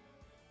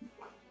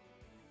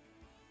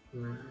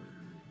in.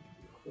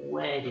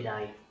 Where did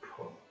I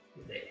put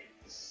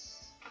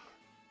this?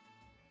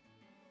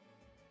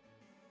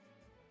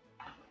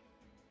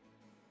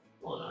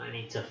 Hold on, I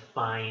need to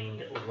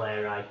find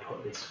where I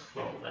put this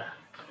folder.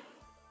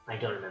 I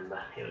don't remember.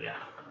 Here we go.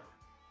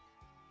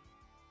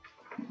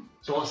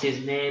 So what's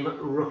his name?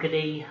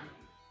 Rookedy.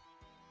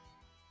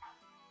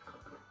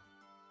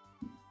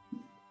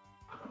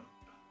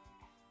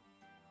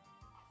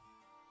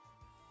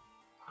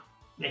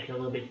 Make it a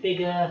little bit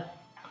bigger.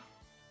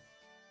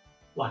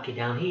 Whack it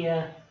down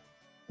here.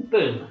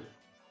 Boom.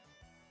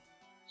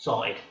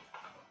 Sorted.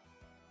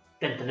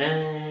 Dun -dun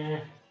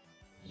 -dun.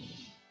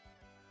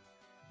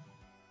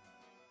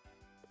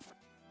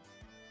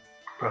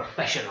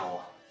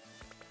 Professional.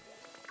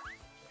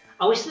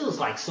 I wish there was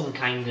like some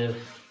kind of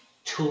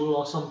tool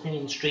or something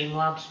in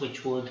Streamlabs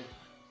which would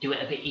do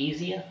it a bit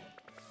easier.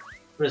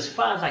 But as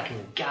far as I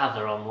can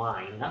gather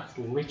online, that's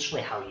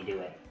literally how you do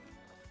it.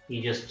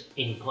 You just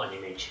input an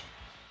image.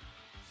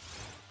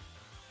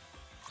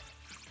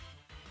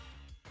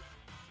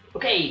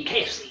 Okay,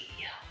 KFC.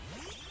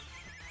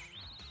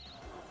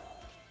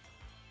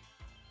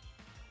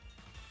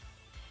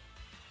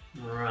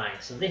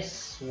 Right, so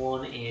this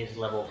one is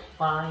level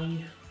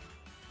 5.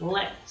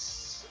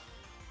 Let's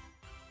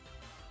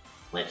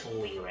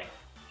leer it.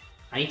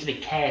 I need to be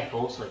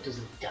careful so it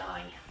doesn't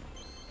die.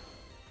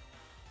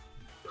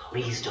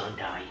 Please don't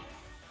die.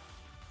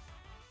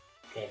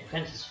 Okay,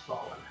 defense has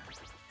fallen.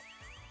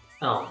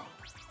 Oh.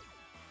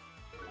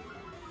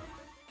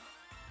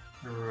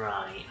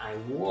 Right, I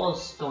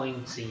was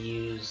going to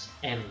use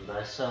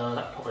Ember, so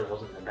that probably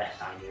wasn't the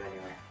best idea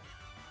anyway.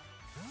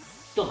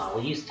 Don't matter,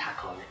 we'll use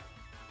Tack on it.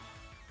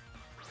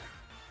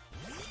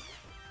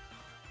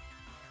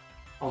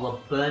 Although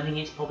burning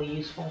it's probably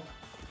useful.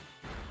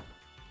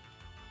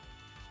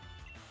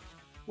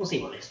 We'll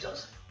see what this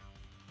does.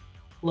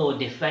 Lower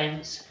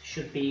defense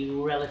should be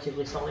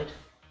relatively solid.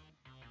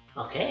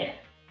 Okay.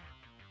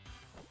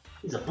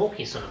 He's a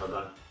bulky son of a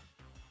gun.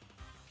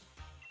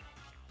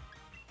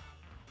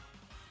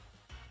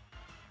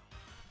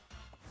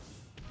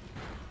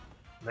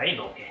 Very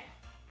bulky.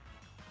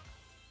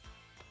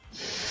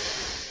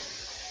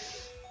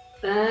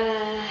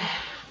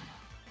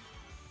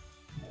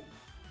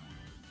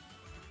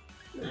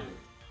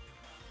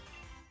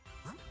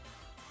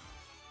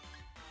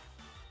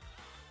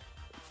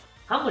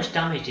 How much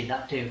damage did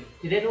that do?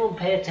 Did anyone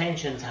pay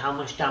attention to how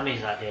much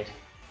damage that did?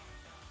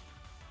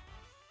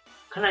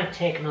 Can I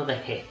take another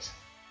hit?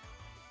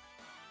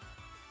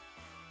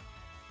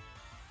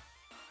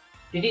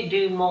 Did it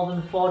do more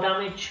than 4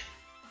 damage?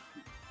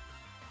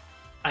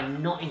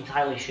 I'm not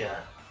entirely sure.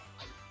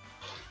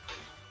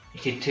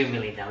 It did 2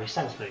 million damage,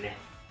 thanks Mooney.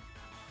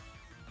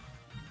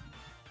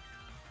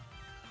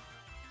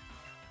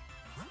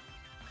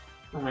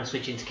 I'm going to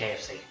switch into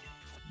KFC.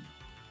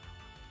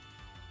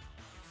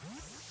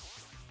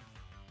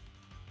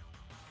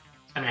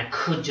 I mean, I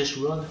could just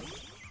run.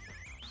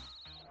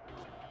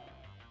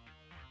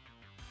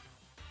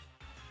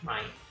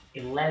 Right,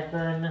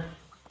 11.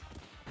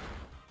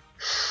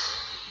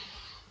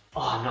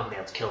 Oh, I'm not going to be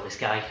able to kill this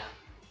guy.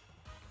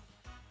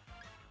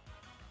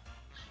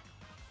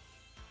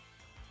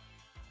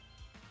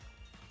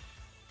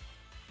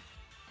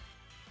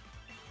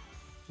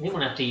 I didn't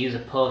want to have to use a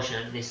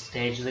potion at this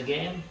stage of the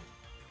game.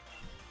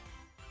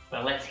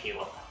 But let's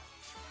heal up.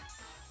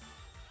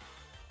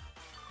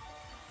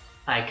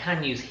 I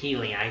can use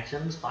healing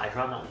items, but I'd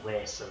rather not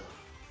waste them.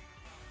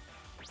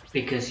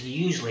 Because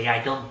usually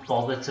I don't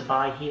bother to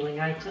buy healing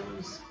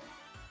items.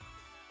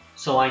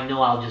 So I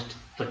know I'll just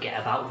forget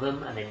about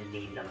them and then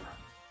need them.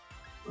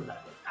 Ooh,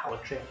 that's a power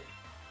trip.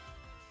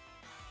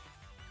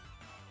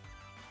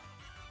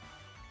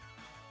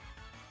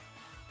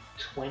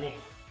 $20,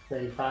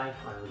 $35, I'm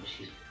going to just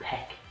use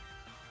Peck.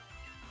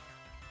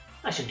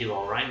 I should do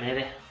alright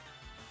maybe.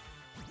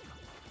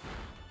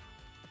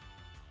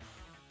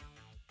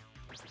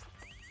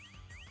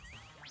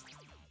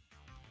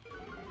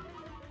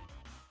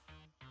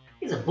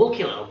 He's a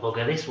bulky little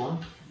bugger, this one.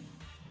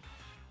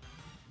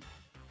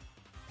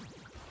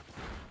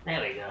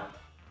 There we go.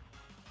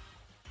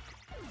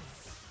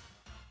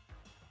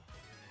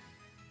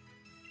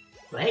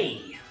 But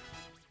hey,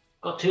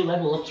 got 2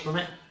 level ups from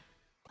it.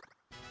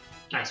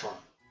 Nice one.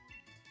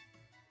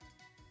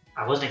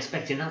 I wasn't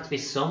expecting that to be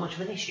so much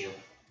of an issue.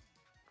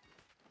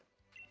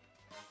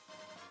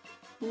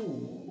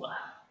 Ooh.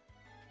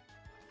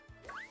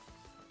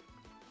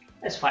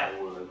 Let's fight a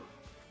Wooloo.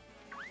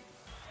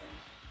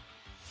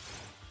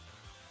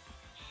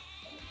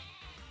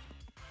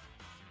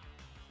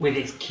 With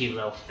its cute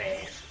little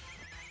face.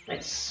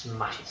 Let's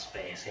smash its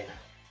face in.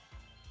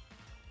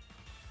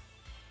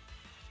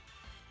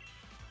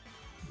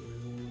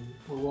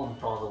 We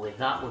won't bother with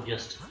that, we'll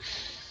just...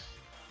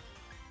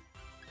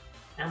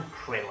 I'm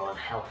pretty low on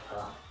health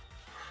though.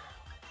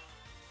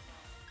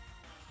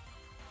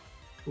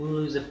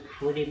 Wooloo's a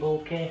pretty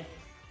bulky.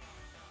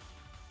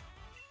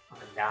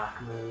 Like a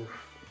dark move.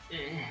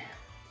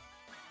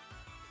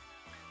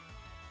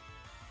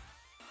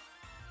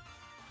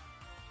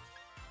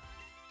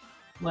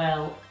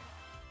 Well,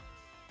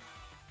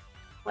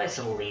 let's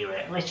leave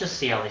it. Let's just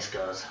see how this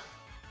goes.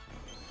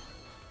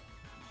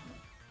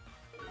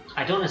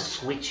 I don't want to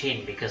switch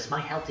in because my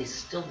health is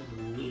still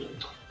really...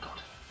 Oh God.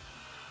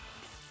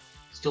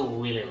 Still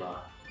really low.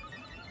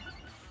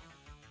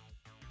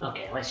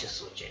 Okay, let's just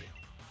switch in.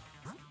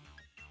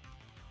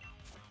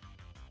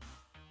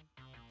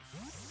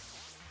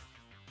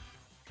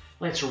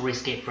 Let's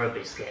risk it for a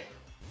biscuit.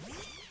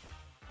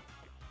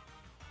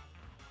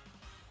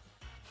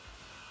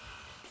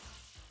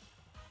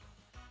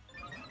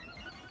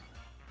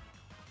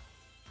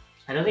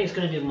 I don't think it's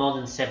going to do more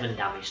than 7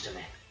 damage to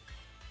me.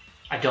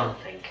 I don't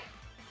think.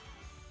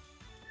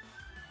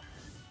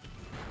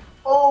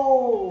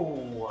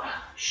 Oh!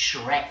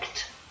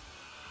 Shreked.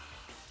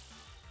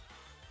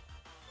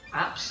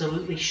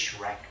 Absolutely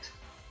Shreked.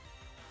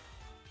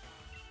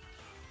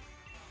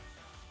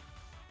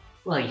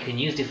 Well, you can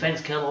use defense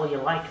kill all you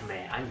like,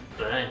 mate. I'm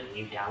burning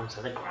you down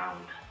to the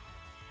ground.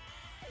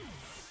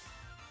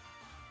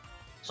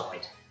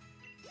 Solid.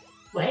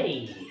 Well,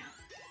 hey!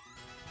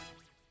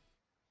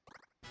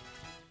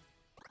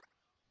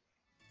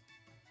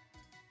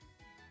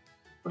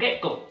 Okay,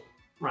 go.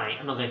 Right,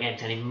 I'm not going to get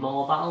into any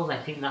more battles.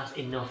 I think that's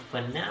enough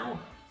for now.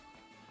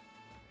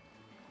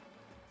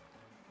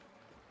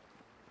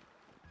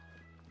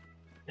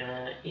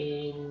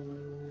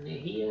 In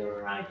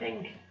here, I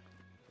think.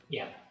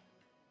 Yeah.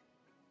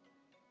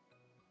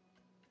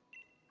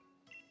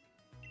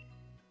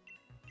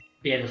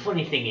 But yeah, the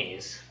funny thing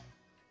is...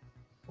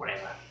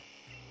 Whatever.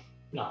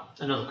 No,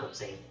 another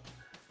cutscene.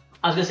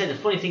 I was going to say, the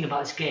funny thing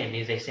about this game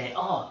is they say,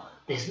 oh,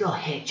 there's no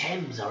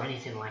HMs or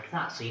anything like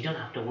that, so you don't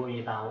have to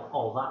worry about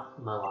all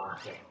that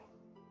malarkey.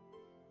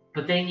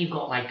 But then you've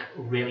got like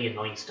really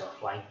annoying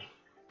stuff, like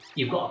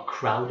you've got a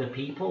crowd of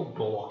people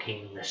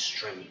blocking the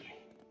street.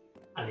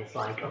 And it's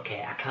like,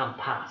 okay, I can't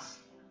pass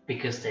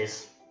because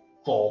there's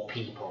 4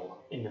 people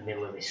in the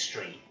middle of this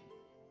street.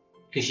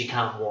 Because you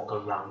can't walk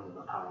around them,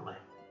 apparently.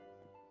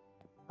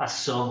 That's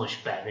so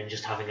much better than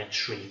just having a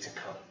tree to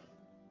cut.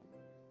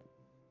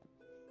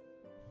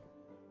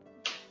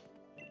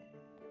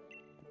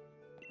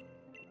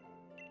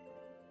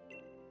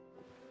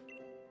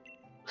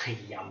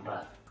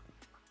 Yamper.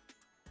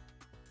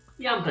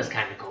 Yamper's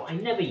kind of cool. I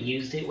never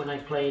used it when I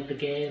played the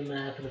game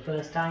for the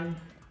first time.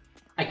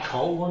 I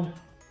caught one,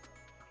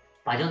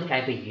 but I don't think I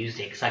ever used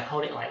it because I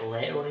caught it like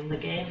later on in the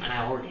game and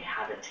I already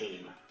had a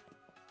team.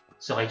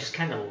 So I just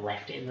kind of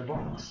left it in the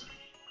box.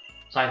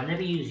 So I've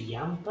never used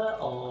Yamper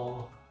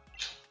or...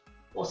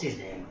 what's his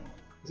name?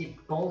 Is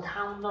it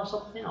Bolthound or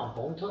something? Or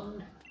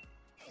Boltund?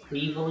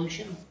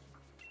 Re-evolution?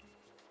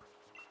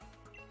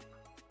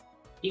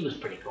 He was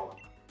pretty cool.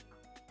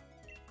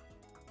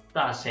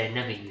 But I say I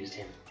never used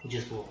him. He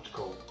just looked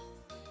cool.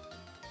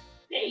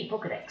 Yay,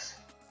 Pokedex!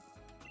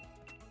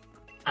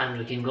 And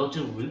we can go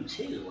to Route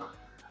 2.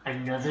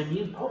 Another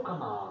new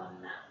Pokemon.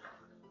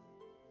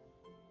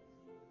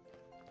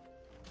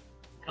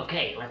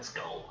 Okay, let's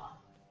go.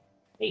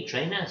 Hey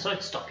trainer, sorry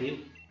to stop you.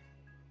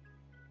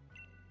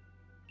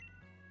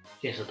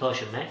 Here's a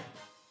potion, mate.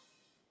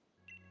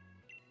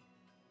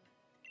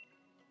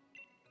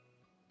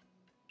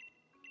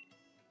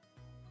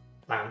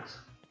 Thanks.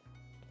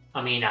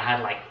 I mean, I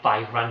had like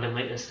 5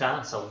 randomly at the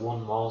start, so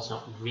 1 more's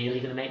not really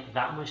going to make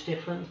that much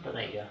difference, but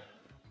there you go.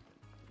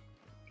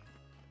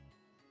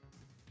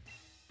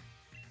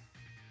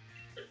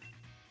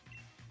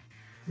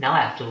 Now I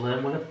have to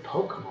learn what a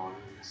Pokemon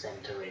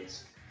Center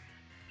is.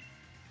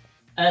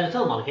 The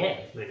Pokemon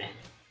game, really.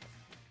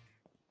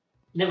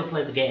 Never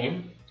played the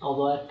game,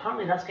 although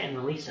apparently that's getting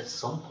released at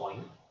some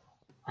point.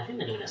 I think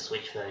they're doing a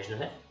Switch version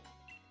of it.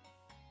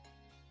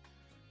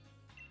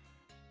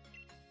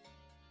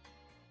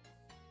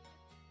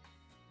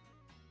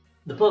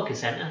 The Poké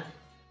Center.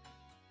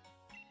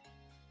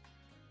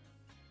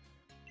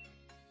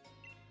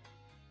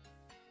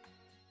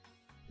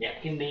 Yeah,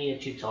 give me a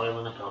tutorial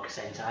on the Poké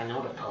Center. I know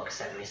what a Poké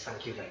Center is,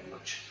 thank you very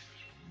much.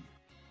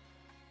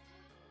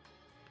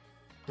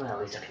 Well, at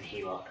least I can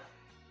heal up.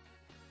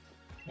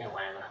 Yeah,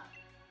 whatever.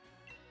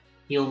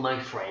 Heal my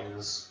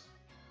friends.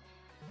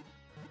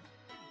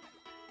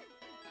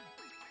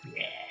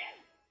 Yeah.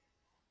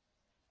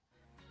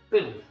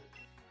 Boom.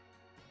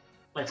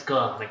 Let's go.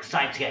 I'm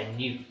excited to get a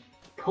new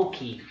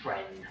Poke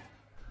friend.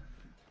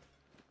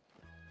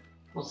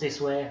 What's this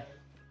way?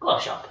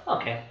 Glove shop.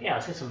 Okay, yeah,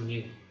 let's get some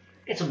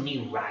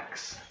new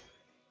rags.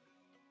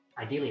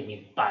 Ideally a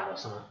new bag or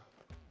something.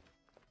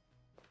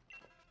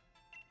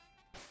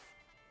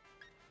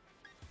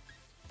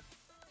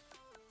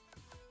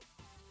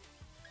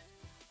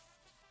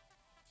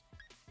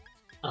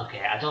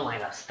 Okay, I don't like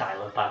that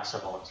style of bag so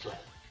honestly.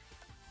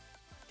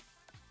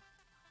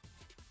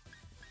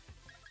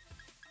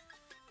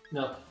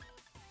 No.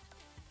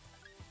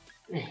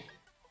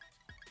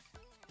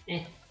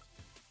 Eh.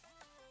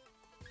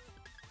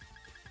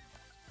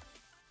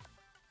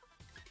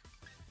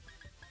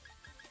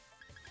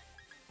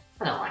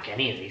 I don't like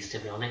any of these, to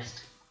be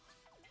honest.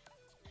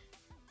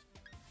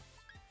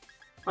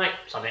 Right,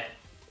 stop it.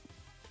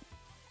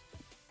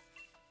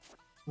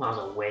 That was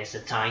a waste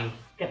of time.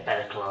 Get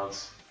better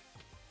clothes.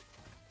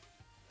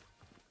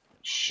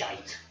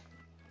 Shite.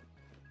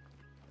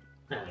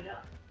 There we go.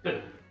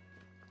 Boom.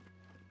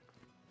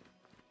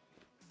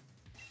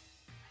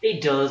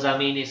 It does, I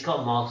mean, it's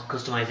got more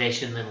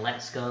customization than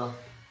Let's Go.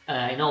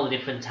 In all the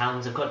different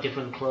towns, they've got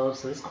different clothes,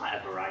 so there's quite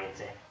a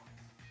variety.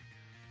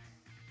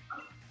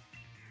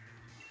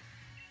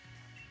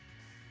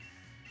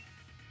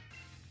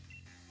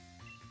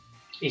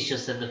 It's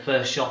just that the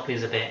first shop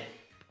is a bit...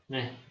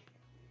 eh.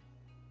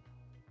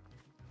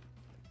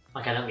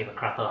 Like, I don't give a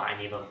crap about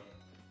any of them.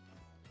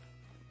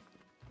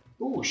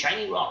 Ooh,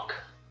 shiny rock!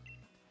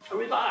 A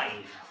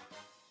revive!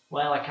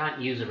 Well, I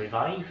can't use a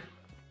revive.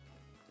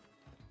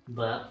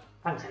 But,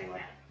 thanks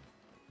anyway.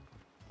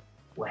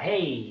 Well,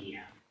 hey!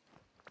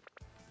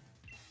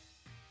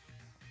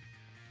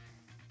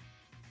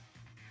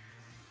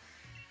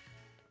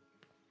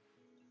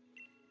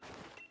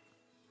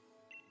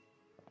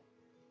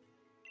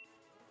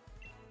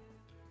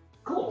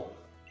 Cool!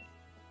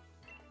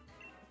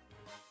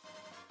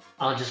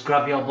 I'll just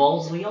grab your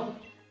balls, Leon,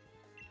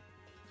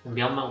 and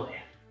be on my way.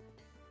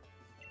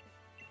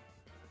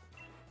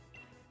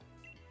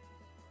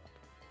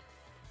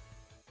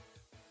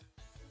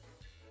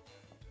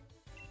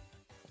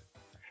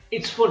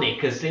 It's funny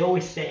because they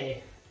always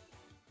say,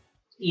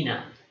 you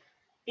know,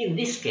 in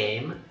this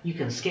game you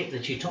can skip the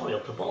tutorial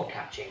for ball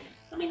catching.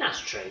 I mean, that's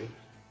true.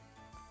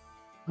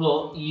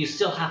 But you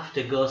still have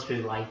to go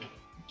through like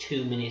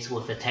 2 minutes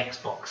worth of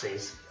text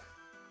boxes,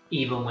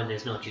 even when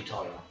there's no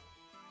tutorial.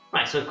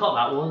 Right, so we've caught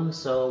that one,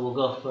 so we'll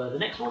go for the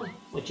next one,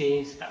 which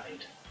is that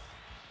route.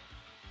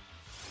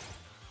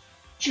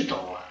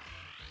 Chuttle.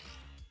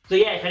 So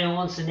yeah, if anyone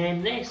wants to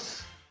name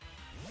this,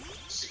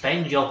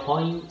 spend your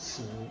points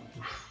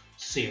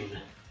soon.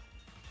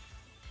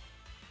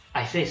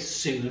 I say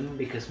soon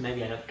because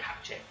maybe I don't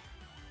catch it.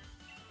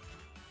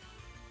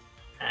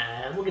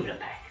 We'll give it a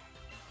peck.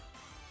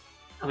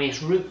 I mean,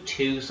 it's Route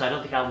 2, so I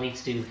don't think I'll need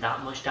to do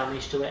that much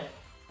damage to it.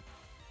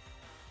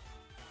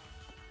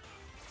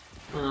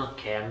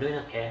 Okay, I'm doing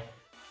okay.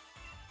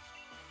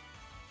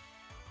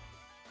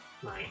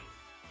 Right.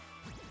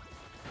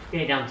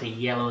 Get it down to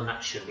yellow and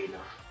that should be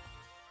enough.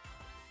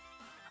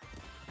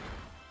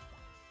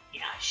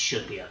 Yeah, it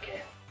should be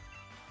okay.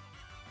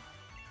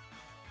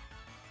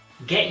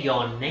 Get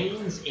your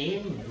names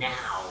in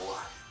now.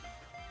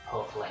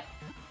 Hopefully.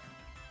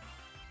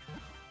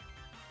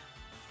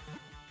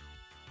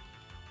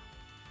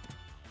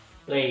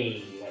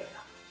 Hey,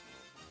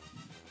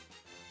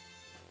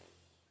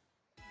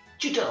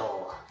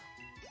 Judo.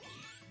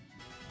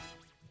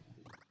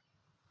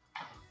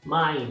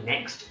 My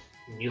next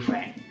new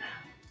friend.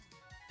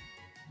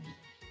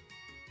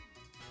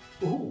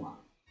 Ooh,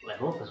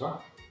 level up as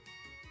well.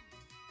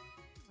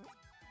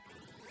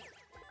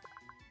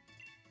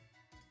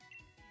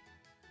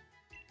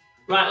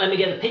 Right, let me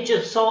get the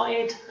picture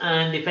sorted,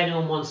 and if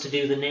anyone wants to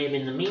do the name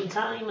in the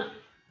meantime,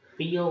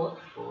 feel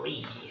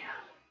free.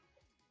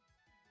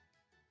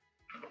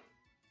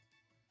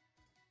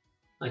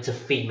 It's a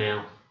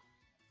female.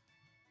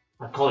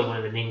 I'd call it one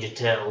of the Ninja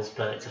Turtles,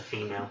 but it's a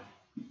female.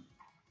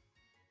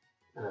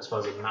 And I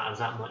suppose it matters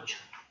that much.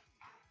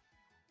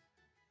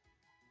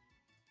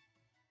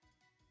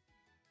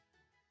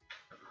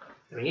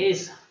 There he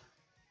is.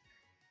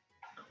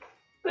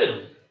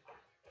 Boom.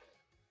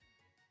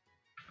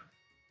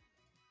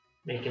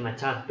 Make him a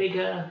tad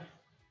bigger.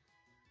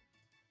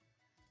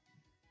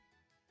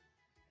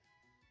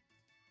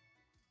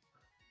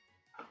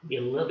 Be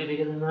a little bit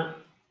bigger than that.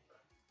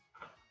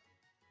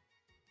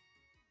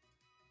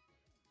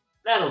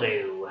 That'll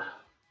do.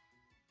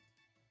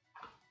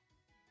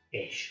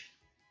 Ish.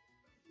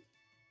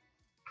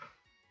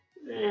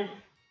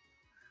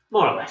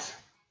 More or less.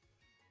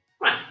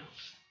 Right.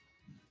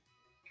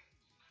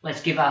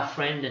 Let's give our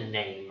friend a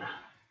name.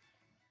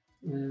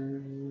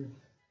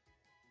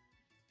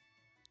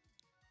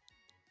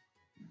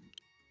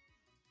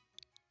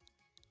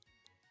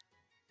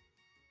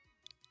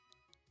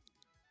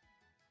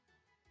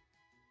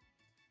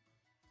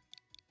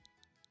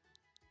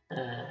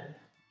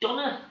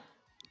 Donna?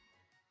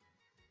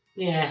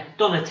 Yeah,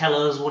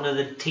 Donatello's one of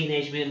the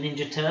Teenage Mutant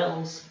Ninja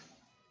Turtles,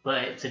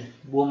 but it's a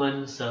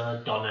woman,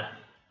 so Donna.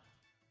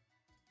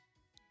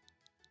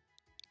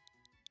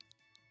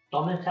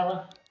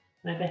 Donatello,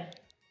 maybe?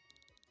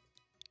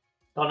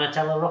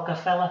 Donatello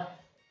Rockefeller?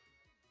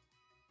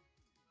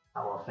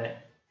 I love it.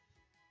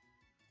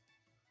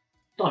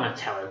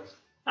 Donatello,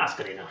 that's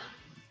good enough.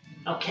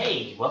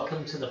 Okay,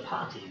 welcome to the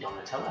party,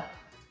 Donatello.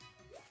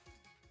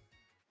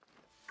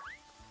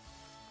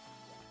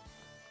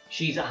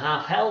 She's at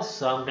half health,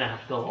 so I'm going to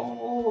have to go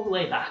all the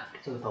way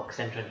back to the Poke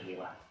Center and heal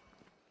her.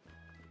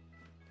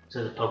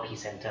 To the Poke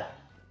Center,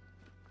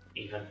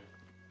 even.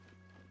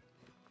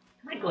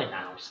 Can I go in the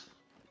house?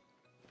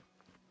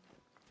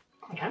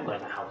 I can go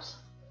in the house.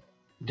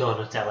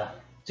 Donatello.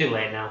 Too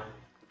late now.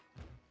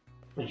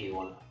 What do you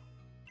want?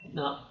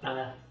 No,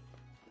 nada.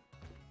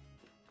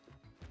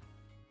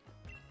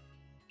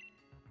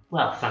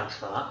 Well, thanks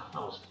for that.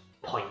 That was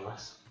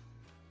pointless.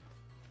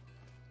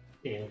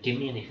 They didn't give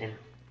me anything.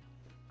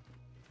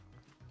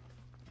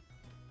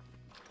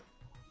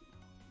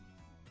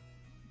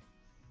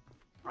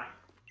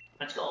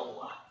 Let's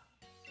go!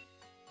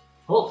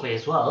 Hopefully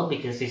as well,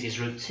 because this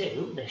is Route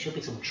 2, there should be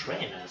some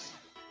trainers.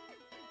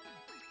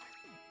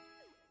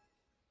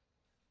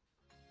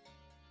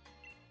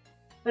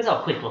 Let's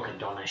have a quick look at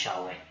Donna,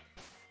 shall we?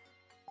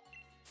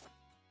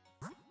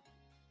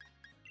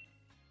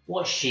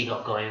 What's she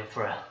got going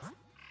for her?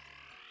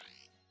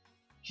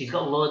 She's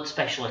got load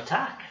special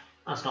attack.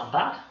 That's not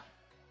bad,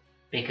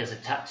 because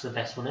attack's the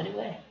best one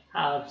anyway.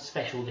 Have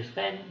special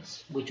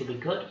defense, which will be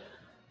good.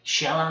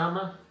 Shell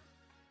armor.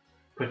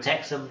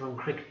 Protects them from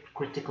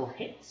critical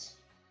hits.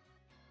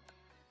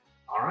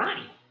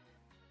 Alright.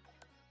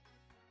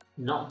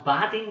 Not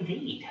bad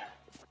indeed.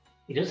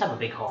 He does have a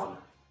big horn.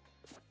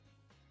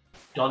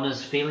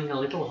 Donna's feeling a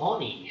little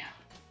horny.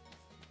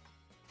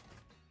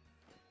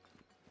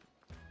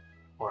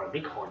 Or a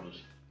big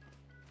horny.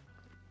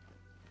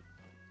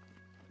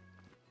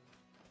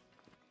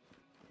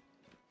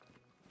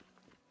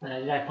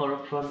 Did I put her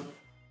up front?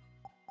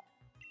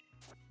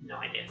 No,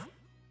 I didn't.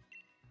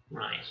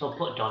 Right, so I'll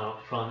put Donna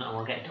up front and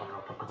we'll get Donna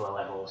up a couple of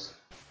levels.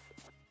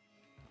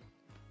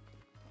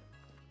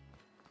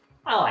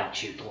 I like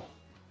Tootle.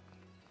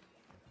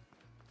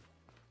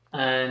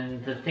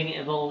 And the thing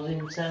it evolves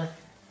into,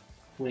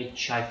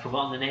 which I've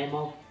forgotten the name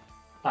of,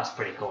 that's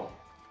pretty cool.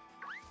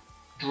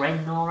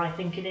 Drenor, I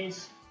think it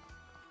is.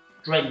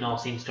 Drenor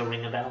seems to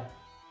ring a bell.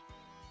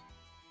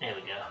 There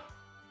we go.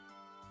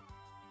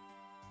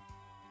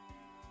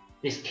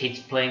 This kid's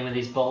playing with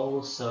his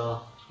balls,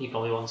 so he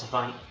probably wants a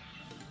fight.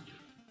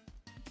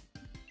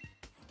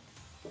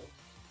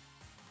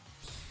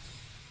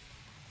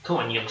 Come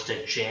on,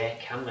 youngster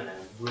Jake, I'm gonna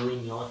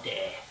ruin your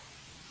day.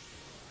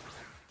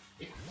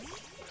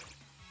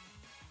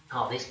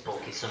 Oh, this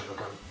bulky son of a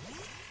gun.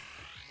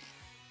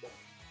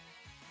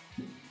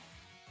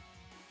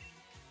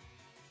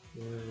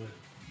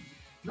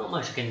 Not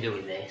much I can do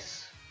with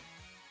this.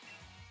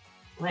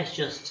 Let's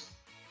just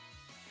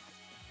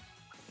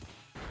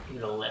give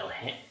it a little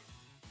hit.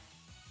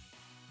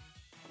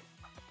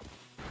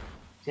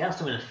 See, that's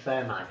doing a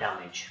fair amount of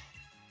damage.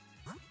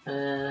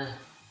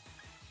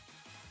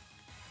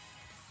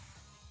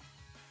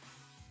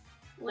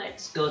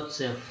 Let's go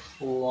to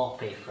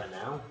Floppy for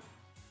now.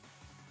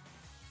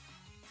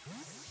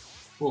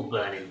 We'll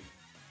burn him.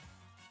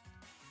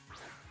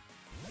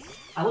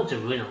 I want to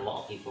ruin a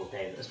lot of people's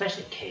days,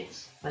 especially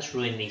kids. Let's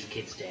ruin these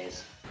kids'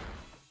 days.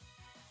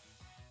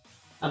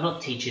 I'm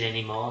not teaching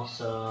anymore,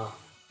 so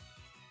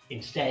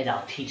instead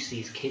I'll teach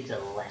these kids a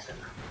lesson.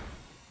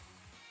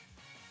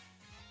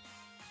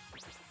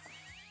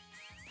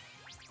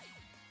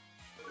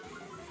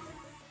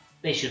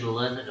 They should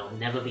learn that there'll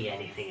never be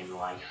anything in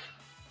life.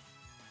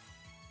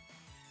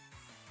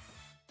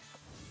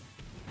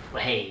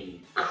 Well, hey,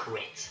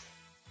 crit.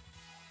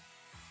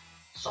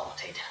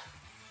 Sorted.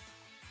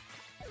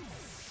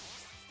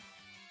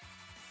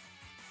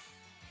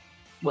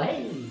 Well,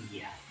 hey.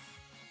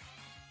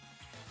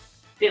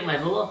 Didn't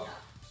level up,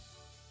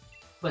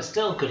 but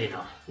still good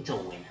enough. It's a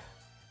win.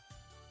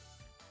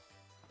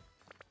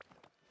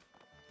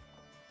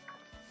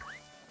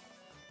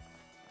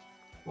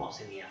 What's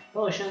in here?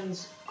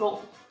 Potions.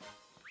 Go.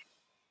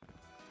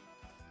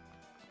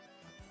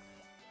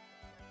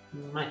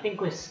 I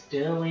think we're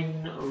still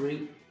in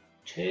Route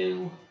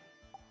 2.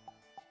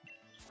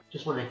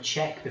 Just want to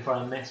check before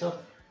I mess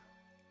up.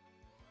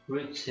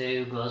 Route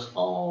 2 goes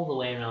all the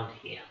way around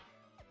here.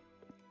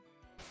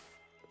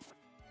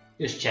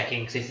 Just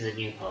checking because this is a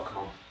new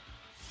Pokemon.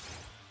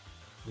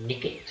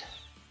 Nickit.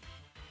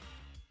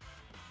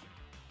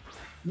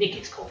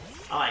 Nickit's cool.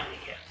 I like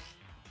Nickit.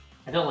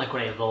 I don't like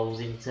what it evolves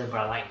into, but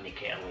I like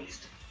Nickit at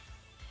least.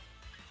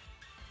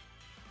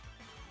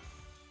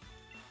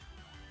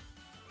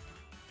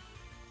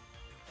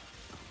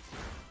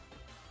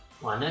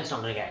 Well, I know it's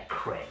not going to get a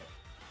crit,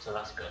 so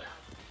that's good.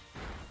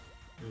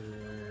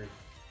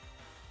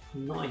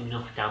 Not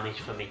enough damage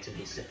for me to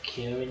be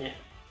secure in it.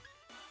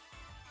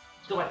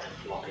 Let's go back to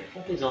Floppy.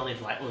 Floppy's only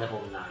like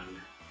level 9.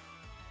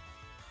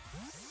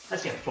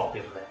 Let's get Floppy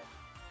over there.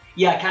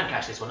 Yeah, I can't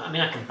catch this one. I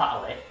mean, I can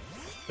battle it,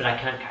 but I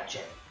can't catch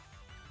it.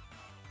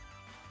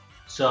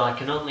 So I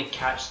can only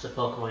catch the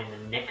Pokemon in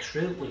the next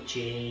route, which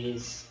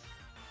is,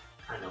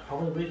 I don't know,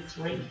 probably Route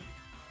 3.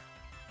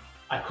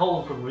 I call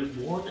them from Route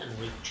 1 and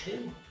Route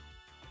 2,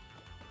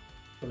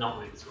 but not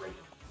Route 3.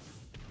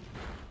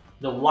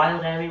 The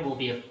wild area will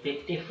be a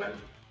bit different,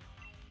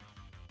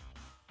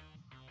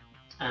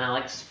 and I'll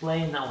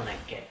explain that when I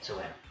get to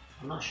it.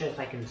 I'm not sure if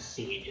I can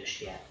see it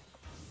just yet.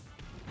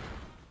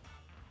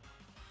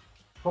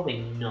 Probably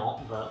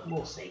not, but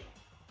we'll see.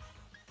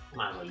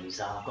 Might as well use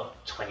that, I've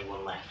got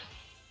 21 left.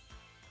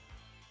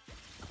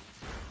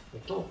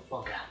 Little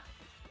bugger.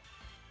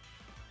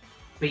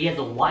 But yeah,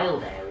 the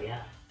wild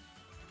area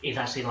is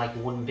actually like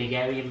one big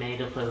area made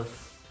up of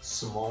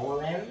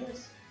smaller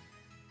areas.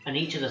 And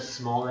each of the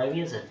small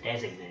areas are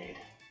designated.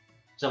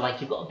 So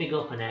like you've got a big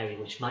open area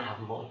which might have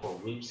multiple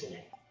routes in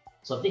it.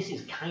 So this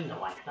is kind of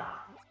like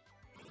that.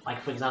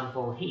 Like for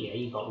example here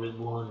you've got Route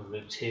 1,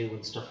 Route 2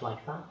 and stuff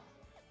like that.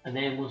 And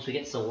then once we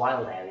get to the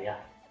wild area,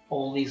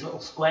 all these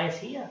little squares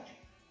here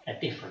are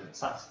different.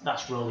 So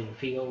that's Rolling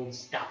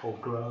Fields, Dappled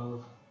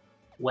Grove,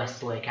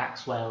 Westlake,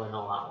 Axwell and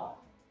all that lot.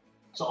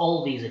 So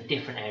all these are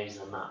different areas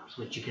of the maps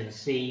which you can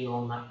see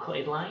on that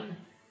cutted line.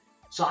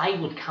 So I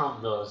would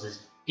count those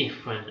as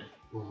different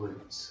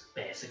routes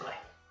basically.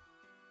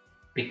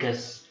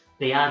 Because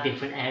they are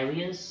different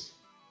areas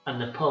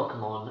and the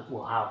Pokemon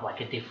will have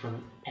like a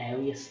different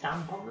area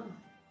stamp on them.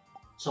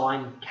 So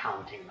I'm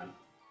counting them.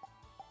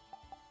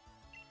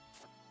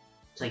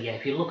 So yeah,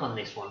 if you look on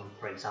this one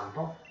for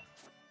example,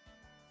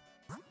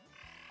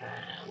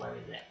 where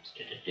is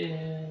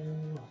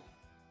it?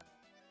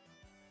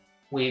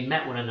 We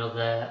met one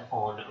another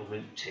on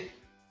Route 2.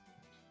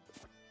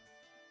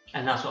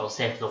 And that's what I'll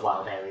say for the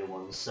wild area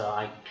ones, so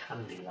I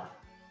can do that.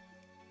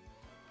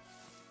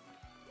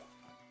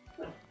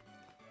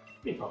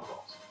 Three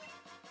Pokeballs.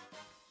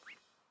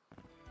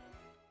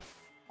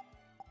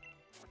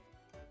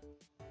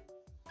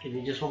 Did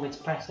you just want me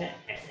to press it?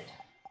 Yeah, it did.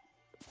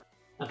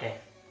 Okay,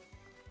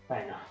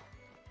 fair enough.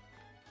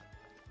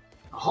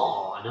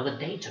 Oh, another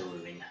data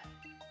ruin.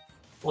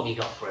 What have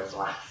you got for us,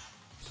 lass?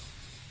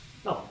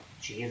 Oh,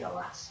 she is a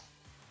lass.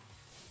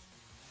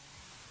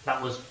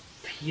 That was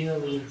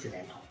purely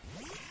incidental.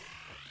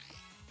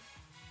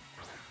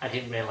 I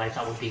didn't realise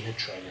that would be her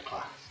trainer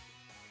class.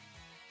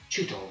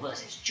 Chuto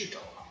versus Chuto.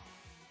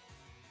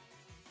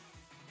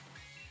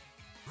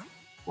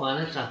 Well, I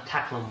know to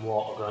tackle and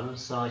water gun,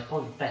 so it's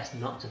probably best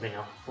not to bring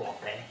out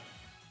Floppy.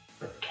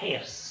 But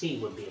KFC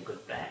would be a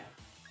good bet.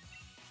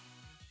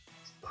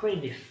 It's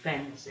pretty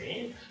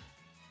defensive.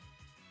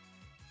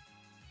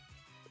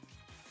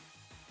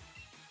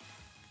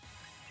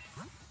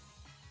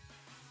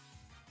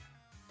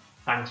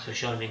 Thanks for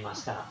showing me my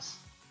stats.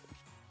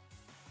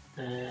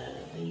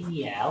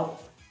 Yeah,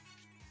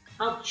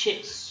 I'll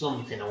chip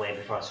something away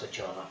before I switch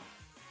over.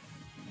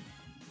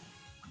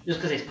 Just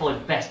because it's probably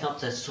best not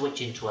to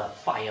switch into a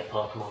fire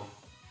Pokemon.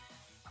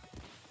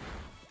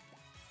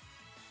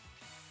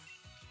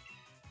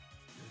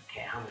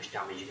 Okay, how much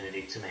damage are you going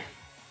to do to me?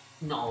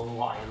 Not a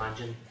lot, I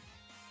imagine.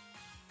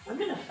 I'm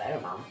doing a fair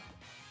amount,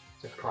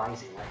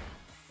 surprisingly.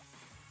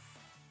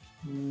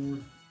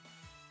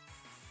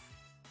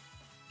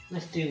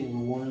 Let's do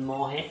one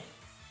more hit.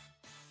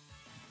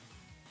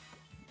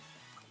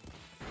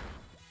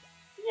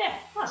 Yeah,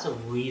 that's a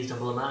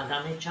reasonable amount of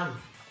damage. I'm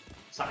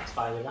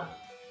satisfied with that.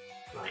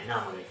 Right, now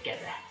I'm going to get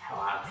the hell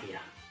out of here.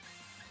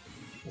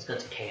 Let's go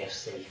to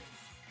KFC.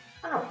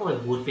 And I probably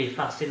would be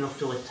fast enough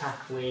to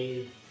attack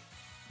with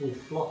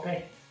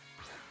Floppy.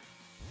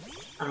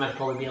 And I'd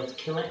probably be able to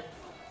kill it.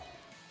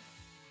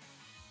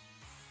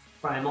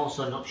 But I'm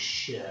also not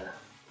sure.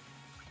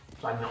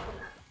 So I'm not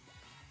gonna.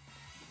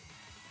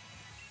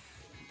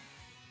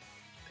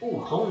 Ooh,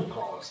 home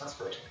claws, that's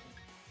good.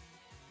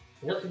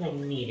 I don't think I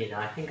need it,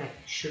 I think I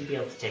should be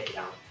able to take it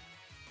out.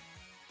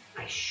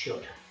 I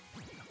should.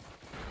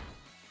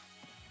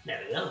 There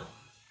we go.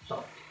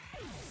 So.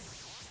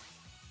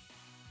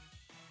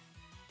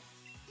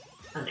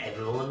 And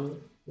everyone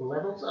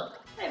levels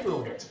up.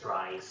 Everyone gets a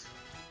prize.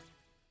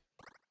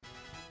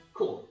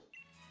 Cool.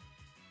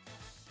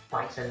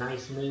 Fight's a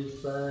nice move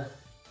for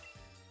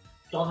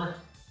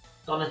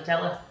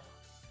Donatella.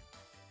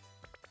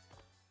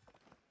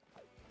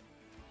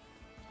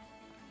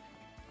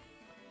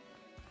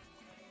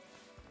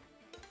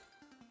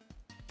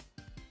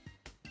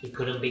 He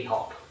couldn't beat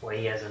Hop, well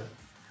he hasn't.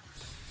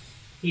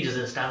 He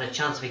doesn't stand a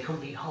chance if he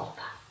couldn't beat Hop.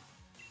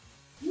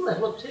 You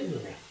level up too,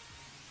 didn't he?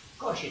 Of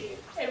course you do.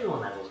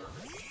 Everyone levels up.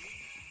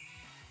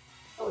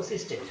 Oh, what's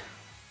this dude?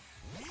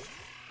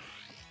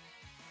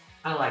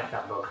 I like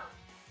that bug.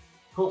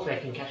 Hopefully I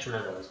can catch one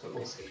of those, but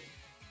we'll see.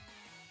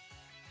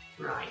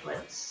 Right,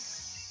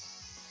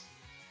 let's...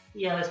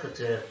 Yeah, let's go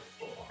to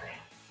Floppy.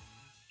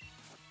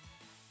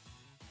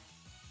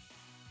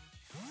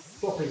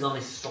 Floppy's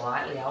only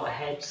slightly out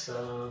ahead,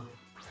 so...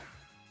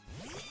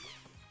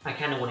 I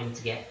kind of want him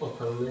to get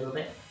up a little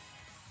bit.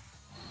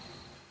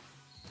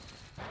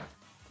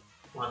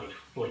 Why did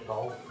flip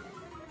all?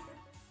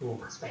 Ooh,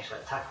 my special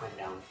attack went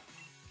down.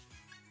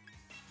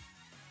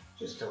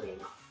 Just still in.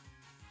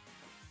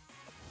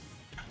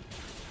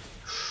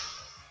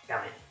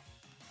 Damn it.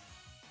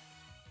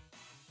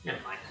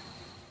 Never mind.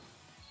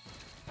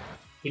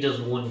 He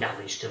does 1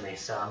 damage to me,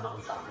 so I'm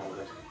not that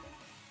bothered.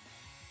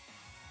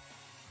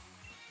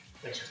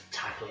 Let's just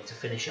tackle it to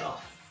finish it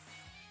off.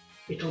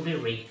 It'll be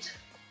reaped.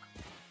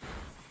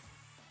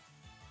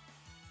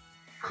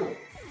 Cool.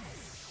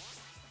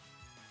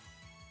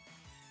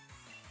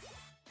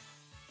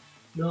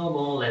 No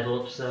more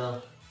level ups,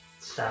 so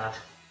start.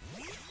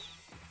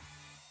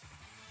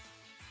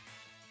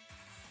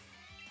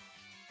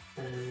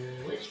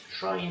 Let's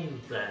try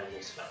and burn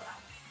this fella.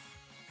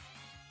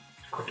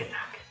 Quick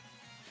attack.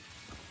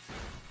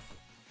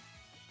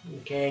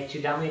 Okay,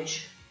 2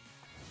 damage.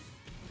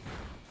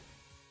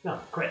 No,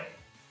 crit.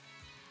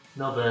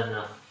 No burn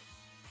though.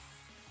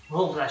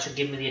 Hopefully that should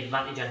give me the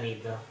advantage I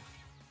need though.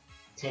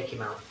 Take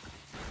him out.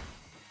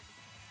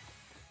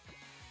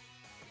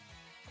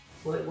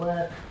 Will it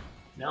work?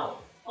 No.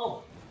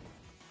 Oh,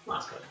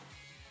 that's good.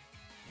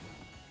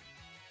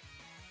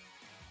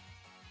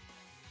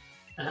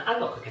 I've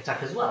got quick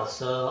attack as well,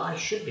 so I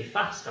should be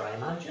faster, I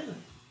imagine.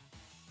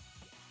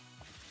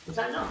 Was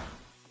that enough?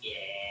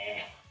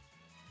 Yeah.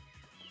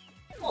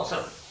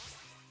 Awesome.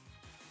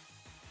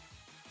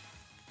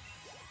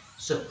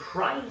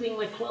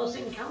 Surprisingly close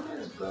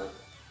encounters, but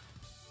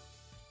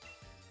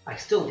I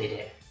still did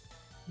it.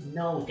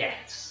 No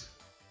deaths.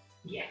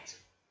 Yet.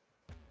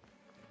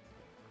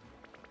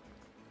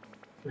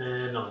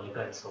 No, you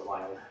go into the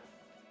wild.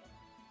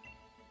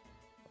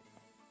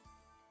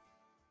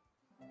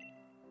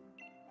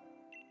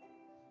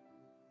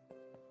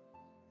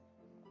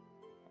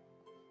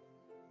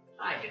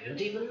 I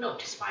didn't even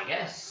notice my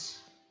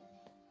guess.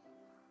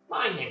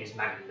 My name is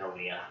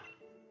Magnolia.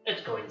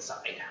 Let's go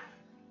inside.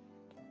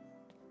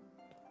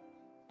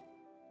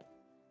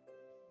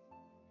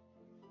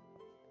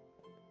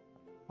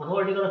 I've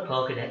already got a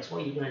Pokédex,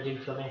 what are you going to do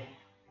for me?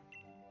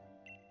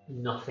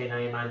 Nothing,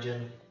 I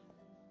imagine.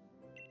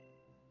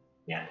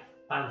 Yeah,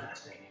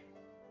 fantastic.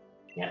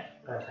 Yeah,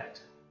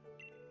 perfect.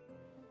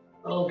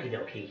 Okie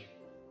dokie.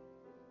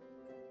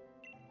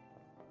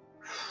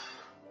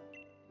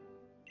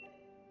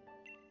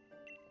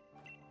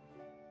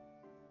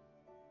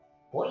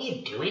 What are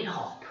you doing,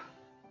 Hop?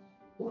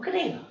 Look at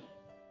him.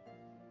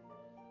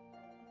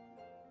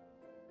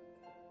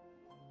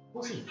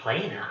 What's he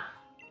playing at?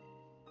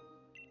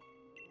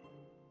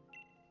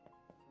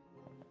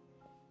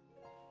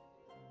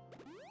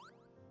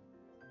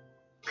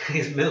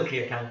 He's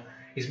milking a cow.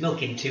 He's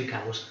milking 2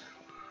 cows.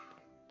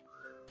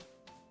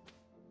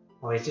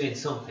 Or he's doing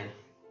something.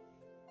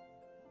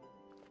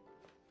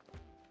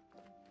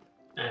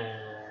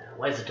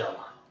 Where's the dog?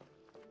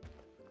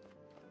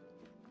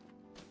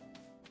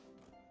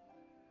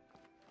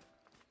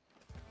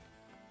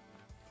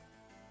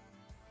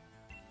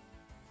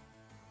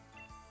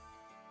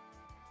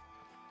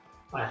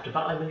 I have to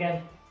battle him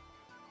again.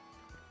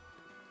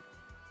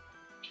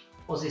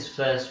 What's his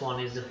first one?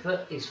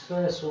 His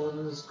first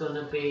one's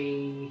gonna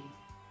be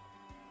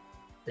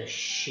the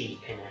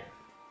sheep in it,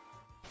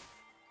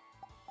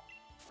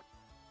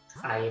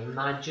 I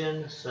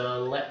imagine.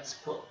 So let's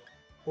put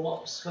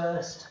flops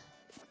first.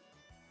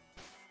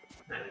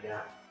 There we go.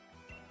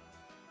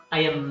 I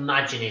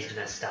imagine he's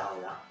gonna start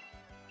with that.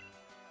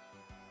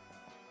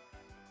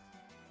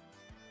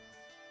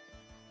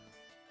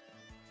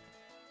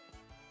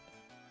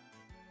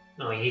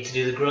 Oh, you need to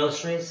do the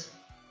groceries?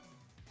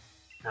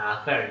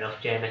 Ah, fair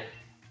enough, Jamie.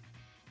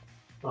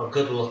 Well,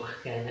 good luck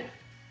getting it.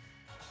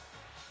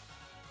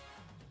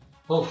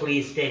 Hopefully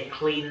you stay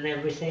clean and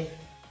everything.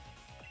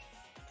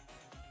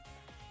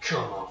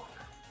 Come on.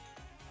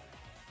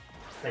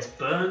 Let's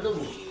burn the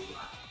wheel.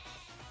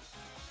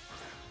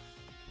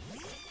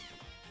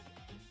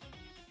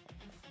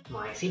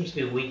 Right, seems to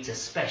be weak to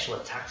special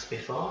attacks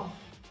before.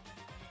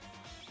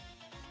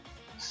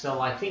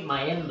 So I think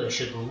my Ember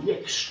should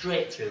rip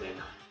straight through him.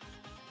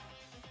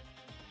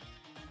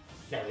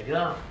 There we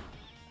go.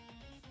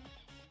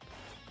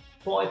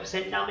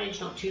 40%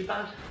 damage, not too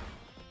bad.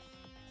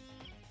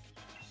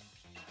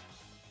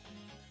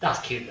 That's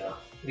cute though.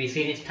 Have you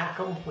seen its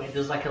tackle when it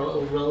does like a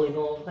little rolling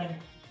ball thing?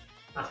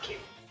 That's cute.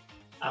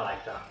 I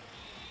like that.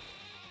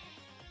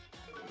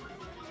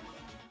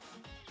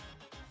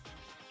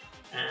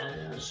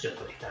 And just do a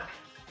quick attack.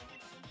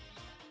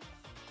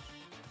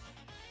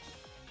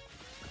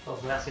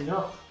 Hopefully that's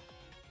enough.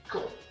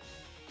 Cool.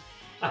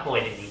 I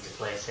probably didn't need to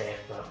play safe,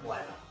 but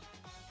whatever.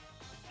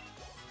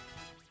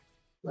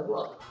 Level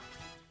up.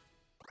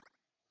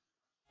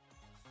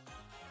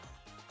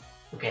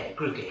 Okay,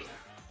 Grookey.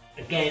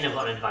 Again, I've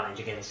got an advantage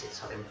against it,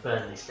 so I can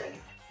burn this thing.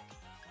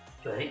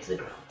 Burn it to the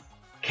ground.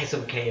 Get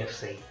some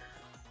KFC.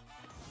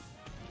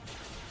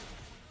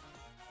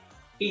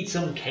 Eat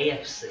some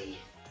KFC.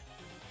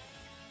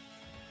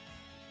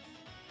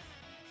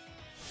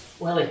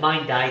 Well, if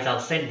mine dies, I'll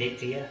send it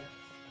to you.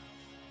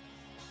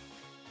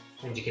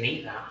 And you can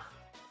eat that.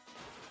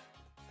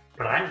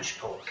 Branch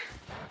Poke.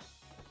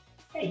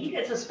 Hey, he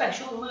gets a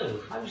special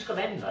move. I've just got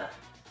Ember.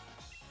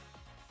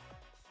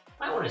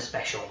 I want a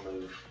special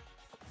move.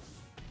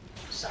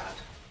 Sad.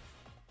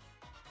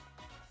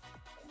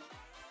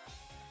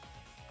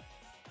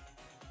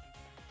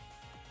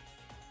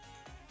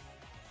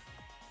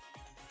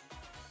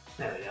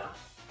 There we go.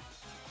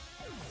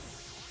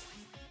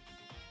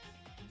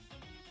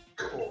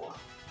 Cool.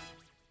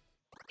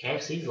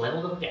 KFC's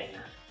leveled up again.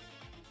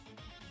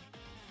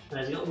 And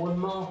has he got one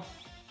more?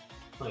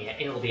 Oh yeah,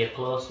 it'll be a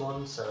close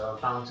one, so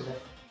bound to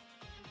it.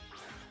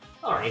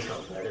 Alright, he's got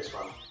a third as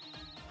well.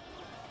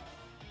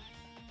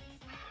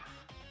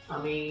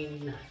 I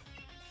mean,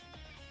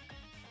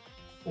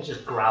 let's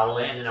just growl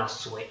it and then I'll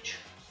switch.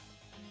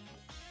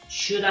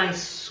 Should I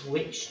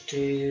switch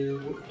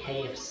to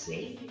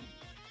KFC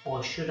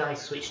or should I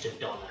switch to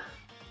Donna?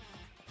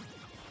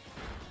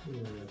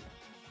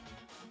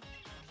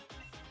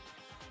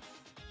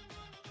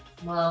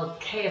 Well,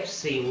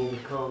 KFC will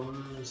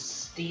become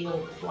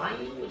Steel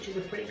Flying, which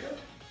is pretty good.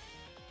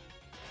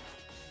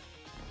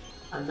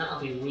 And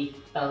that'll be weak.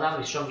 That'll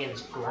be strong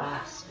against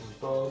Grass and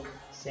Bug,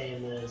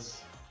 same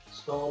as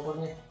Store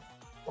Bunny.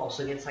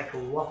 Also against like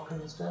Rock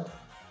and stuff.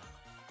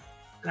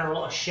 Gonna have a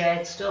lot of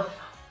shared stuff.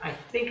 I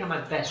think I'm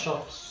best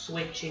off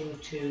switching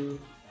to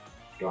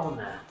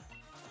Donna.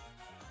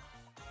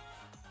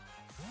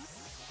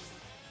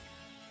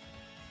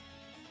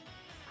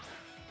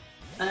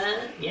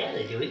 Yeah,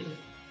 they do it.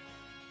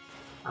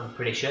 I'm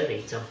pretty sure they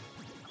eat them.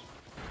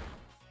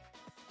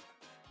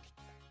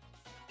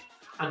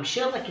 I'm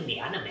sure like in the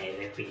anime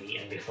they've been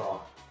eaten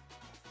before.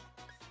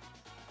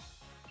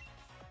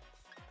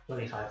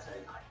 25,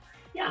 35.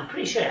 Yeah, I'm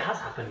pretty sure it has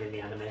happened in the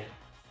anime.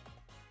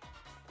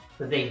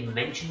 But they've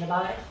mentioned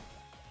about it.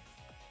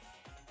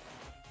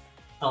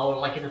 Or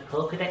like in a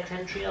Pokédex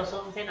entry or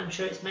something, I'm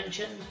sure it's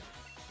mentioned.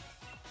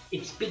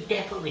 It's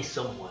definitely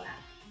somewhere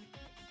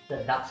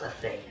that that's a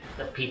thing,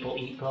 that people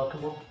eat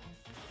Pokemon.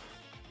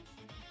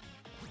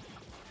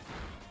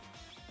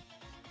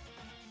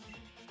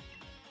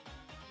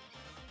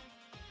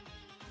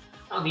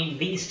 I mean,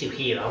 these two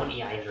here, I won't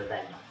eat either of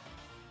them.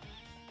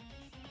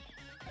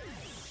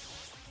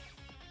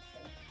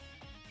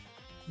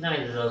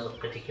 Neither of those look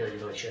particularly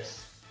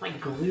delicious. Like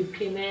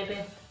Groupie, maybe?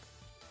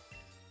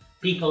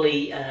 People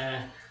eat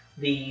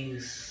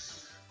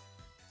these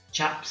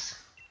chaps.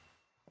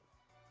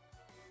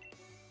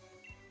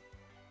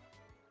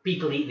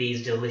 People eat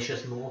these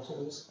delicious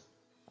mortals.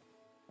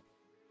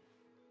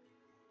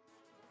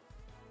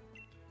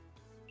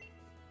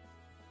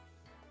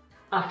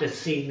 After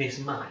seeing this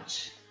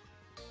match,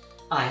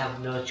 I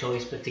have no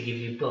choice but to give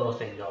you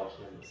both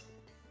endorsements.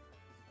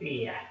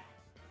 Yeah.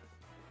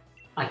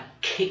 I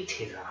kicked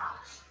his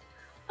ass.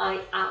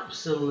 I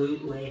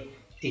absolutely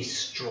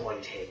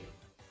destroyed him.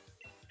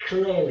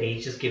 Clearly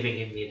he's just giving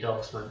him the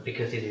endorsement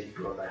because he's his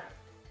brother,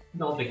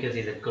 not because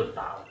he's a good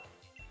battle.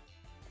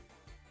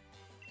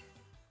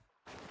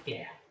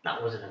 Yeah,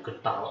 that wasn't a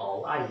good battle at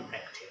all. I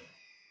wrecked him.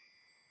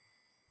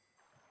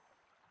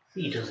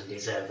 He doesn't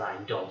deserve that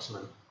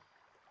endorsement.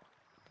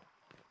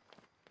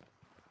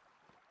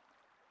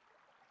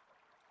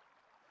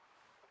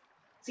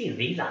 See,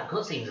 these are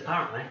cutscenes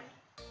apparently.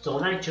 So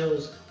when I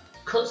chose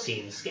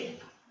cutscene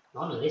skip,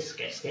 none of this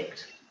gets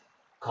skipped.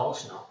 Of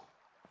course not.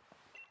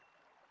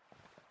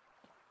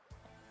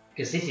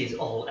 Because this is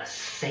all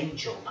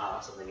essential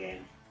parts of the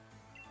game.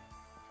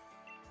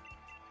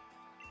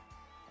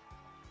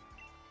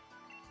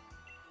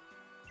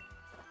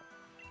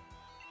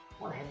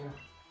 Whatever.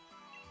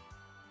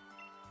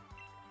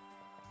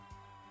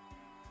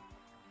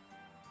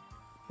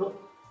 Oh.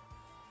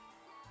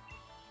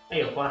 Hey,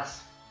 your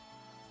class.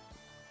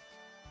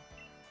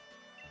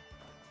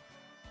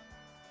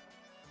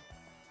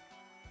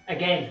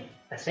 Again,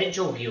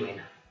 essential viewing.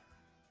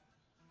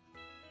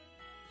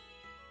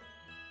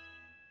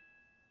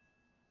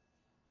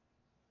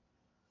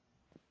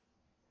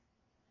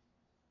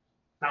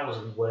 That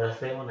wasn't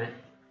worth it, wasn't it?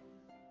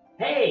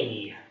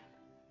 Hey!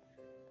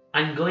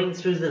 I'm going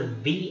through the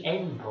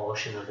VN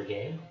portion of the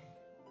game.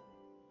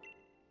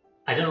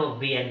 I don't know what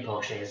VN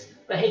portion is,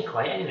 but hey,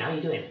 quiet anyway, how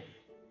you doing?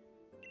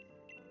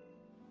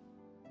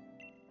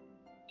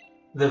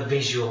 The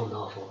visual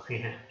novel,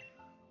 yeah.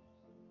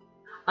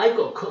 I've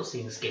got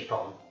cutscene skip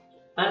on.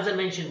 As I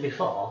mentioned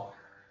before,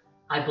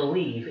 I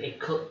believe it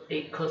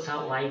cuts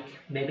out like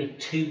maybe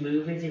 2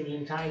 movies in the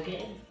entire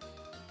game.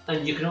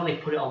 And you can only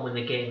put it on when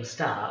the game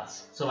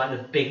starts. So like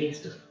the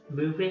biggest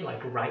movie,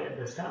 like right at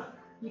the start,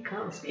 you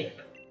can't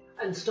skip.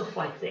 And stuff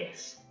like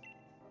this.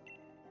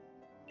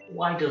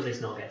 Why does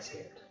this not get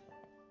skipped?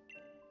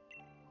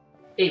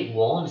 It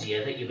warns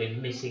you that you've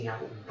been missing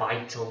out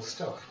vital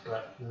stuff,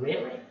 but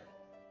really?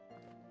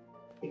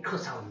 It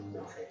cuts out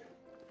nothing.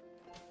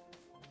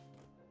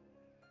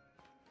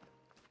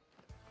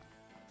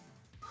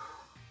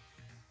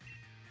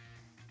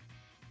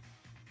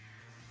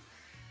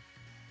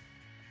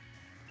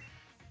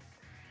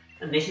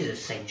 And this is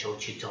essential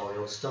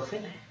tutorial stuff,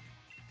 isn't it?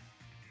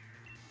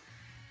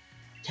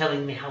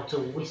 Telling me how to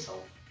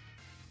whistle.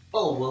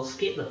 Oh, we'll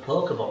skip the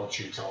Pokeball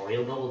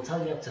tutorial, but we'll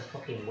tell you how to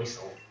fucking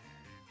whistle.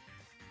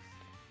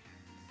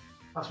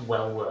 That's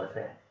well worth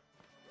it.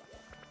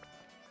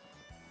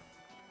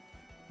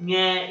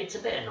 Yeah, it's a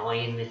bit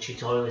annoying, the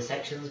tutorial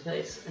sections, but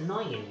it's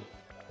annoying.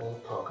 All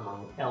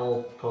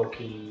Poke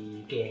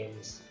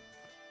games.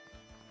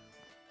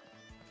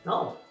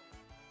 No.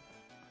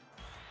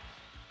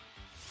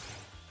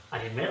 I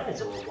didn't realise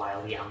there were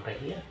wild Yamper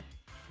here.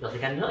 I don't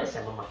think I noticed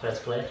them on my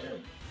first playthrough.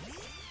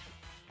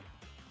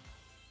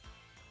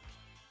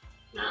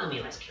 I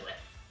mean, let's kill it.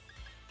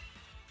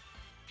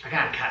 I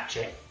can't catch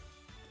it.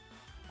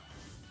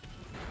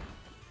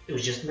 It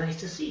was just nice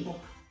to see one.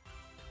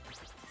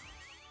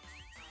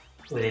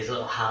 With his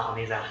little heart on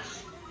his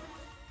ass.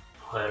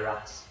 Her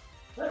ass.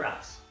 Her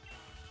ass.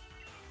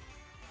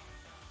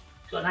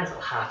 She's got a nice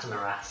little heart on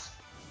her ass.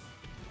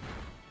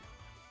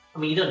 I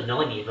mean, you don't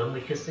know any of them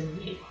because they're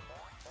new.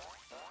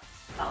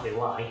 That'll be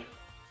why.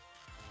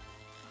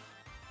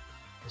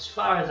 As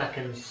far as I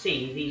can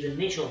see, these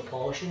initial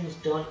portions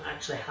don't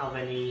actually have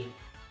any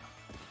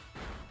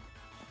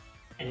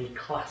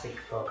classic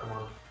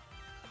Pokemon.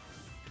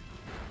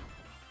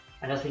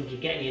 I don't think you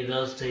get any of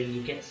those till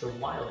you get to the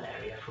wild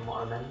area, from what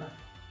I remember.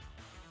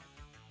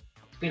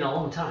 It's been a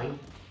long time.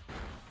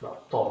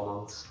 About 4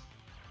 months.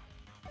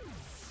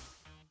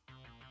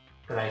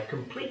 But I've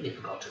completely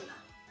forgotten.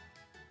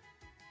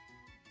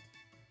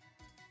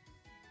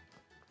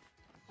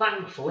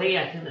 Thankfully,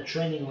 I think the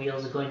training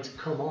wheels are going to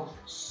come off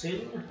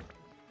soon.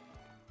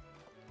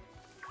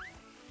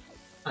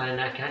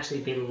 And I can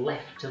actually be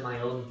left to my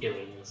own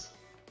doings.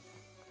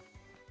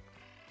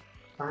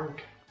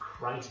 Thank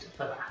Christ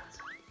for that.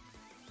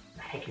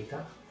 The heck is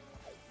that?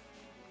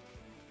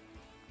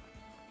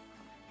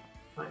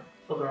 Right,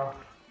 bugger off.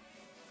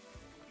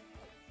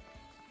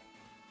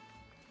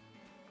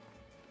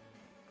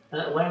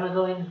 Where am I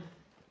going?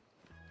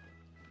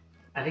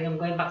 I think I'm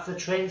going back to the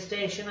train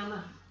station, am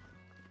I?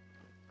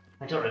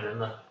 I don't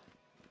remember.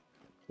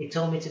 He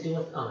told me to do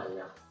it. Oh, there we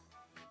go.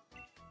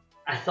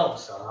 I thought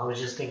so. I was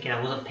just thinking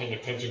I wasn't paying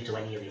attention to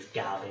any of this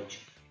garbage.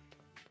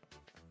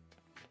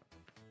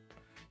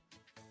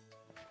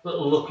 But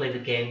luckily the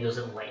game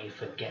doesn't let you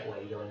forget where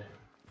you're going.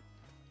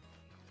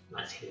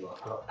 Let's heal up.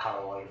 I got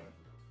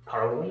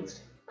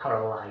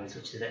paralyzed,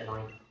 which is a bit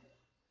annoying.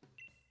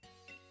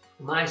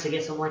 I might actually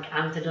get some like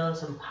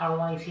antidotes and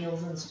paralyze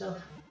heals and stuff.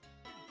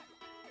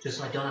 Just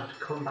so I don't have to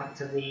come back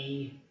to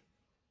the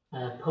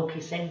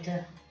Poke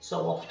Center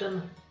so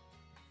often.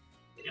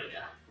 Here we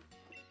go.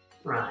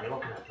 Right,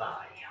 what can I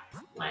buy?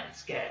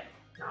 Let's get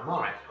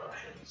more right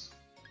potions.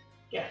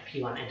 Get a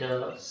few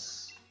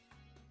antidotes.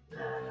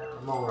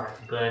 More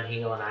right burn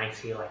heal and ice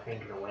heal, I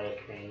think, and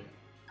awakening.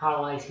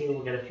 Paralyze heal,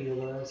 we'll get a few of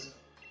those.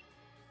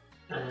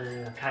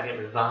 Can't get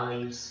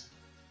revives.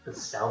 Could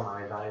sell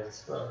my revives, I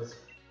suppose.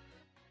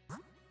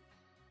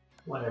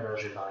 What are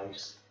those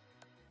revives?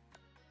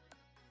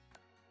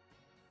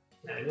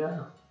 There we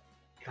go.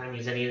 Can't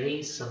use any of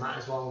these, so might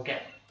as well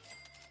get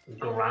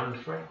grand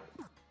for it.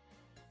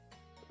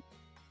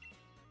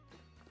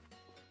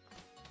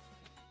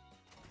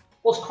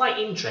 What's quite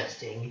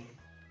interesting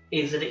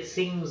is that it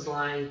seems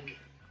like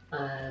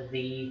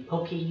the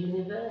Poke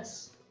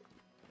universe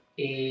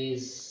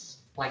is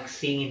like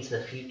seeing into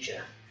the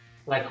future.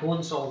 Like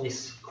once all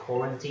this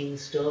quarantine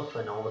stuff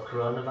and all the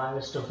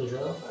coronavirus stuff is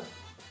over,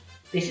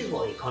 this is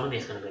what the economy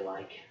is going to be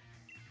like.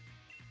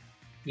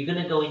 You're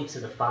going to go into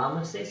the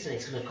pharmacist and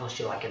it's going to cost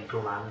you like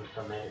 £1,000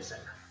 for medicine.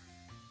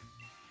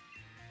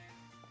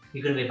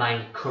 You're going to be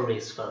buying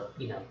curries for,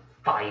 you know,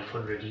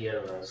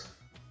 €500.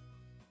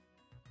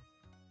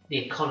 The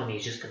economy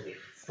is just going to be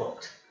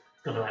fucked.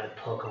 It's going to be like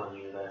the Pokemon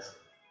universe.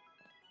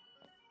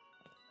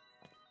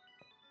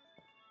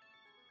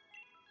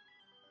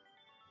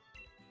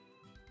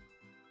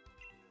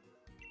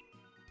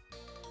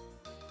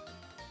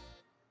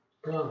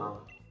 Pokemon.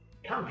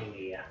 Camping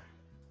gear.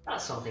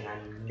 That's something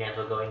I'm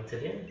never going to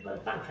do,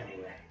 but thanks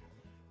anyway.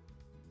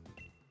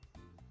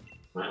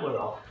 Right, we're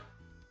off.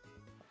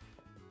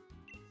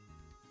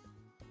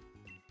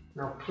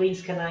 Now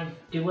please can I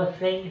do a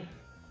thing?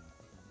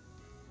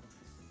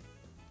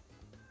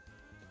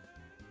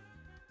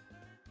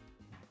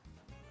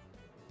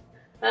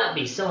 That'd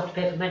be so to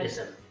pay for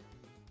medicine.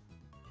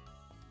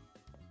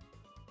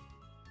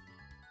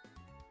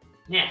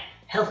 Yeah,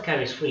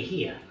 healthcare is free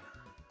here.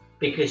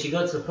 Because you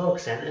go to the Poke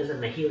Centres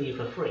and they heal you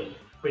for free.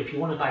 But if you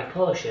want to buy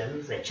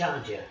potions, they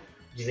charge you.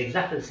 Which is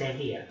exactly the same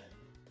here.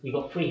 You've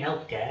got free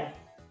healthcare,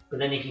 but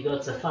then if you go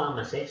to the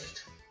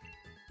pharmacist,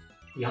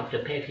 you have to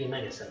pay for your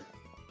medicine.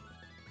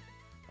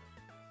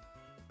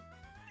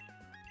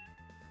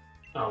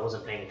 Oh, I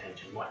wasn't paying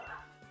attention, whatever.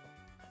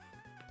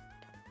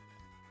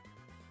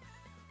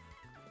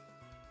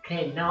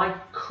 Okay, now I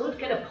could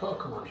get a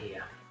Pokemon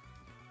here.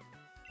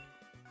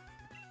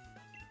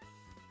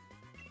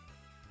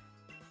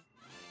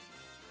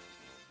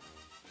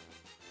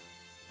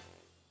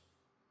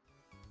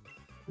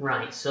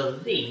 Right, so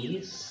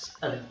these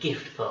are the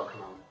gift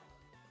Pokemon.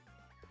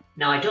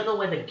 Now I don't know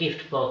whether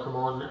gift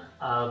Pokemon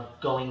are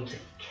going to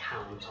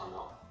count or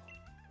not.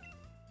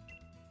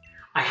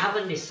 I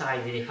haven't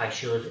decided if I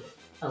should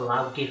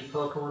allow gift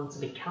Pokemon to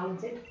be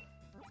counted.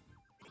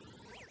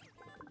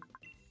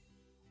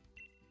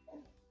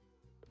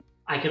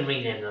 I can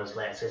rename those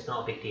later, so it's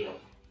not a big deal.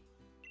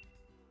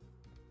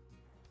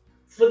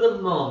 For the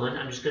moment,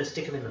 I'm just going to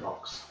stick them in the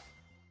box.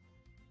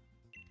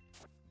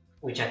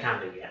 Which I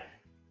can't do yet.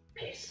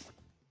 Piss.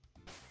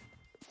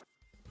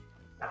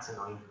 That's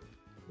annoying.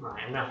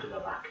 Right, I'm going to have to go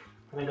back.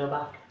 Can I go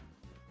back?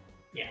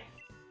 Yeah.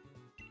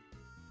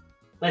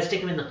 Let's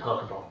stick them in the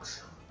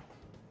Pokebox.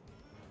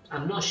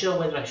 I'm not sure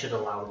whether I should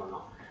allow them or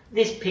not.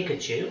 This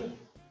Pikachu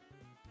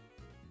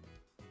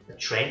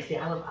trades the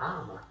Isle of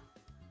Armor.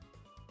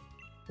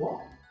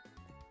 What?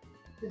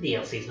 The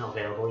DLC is not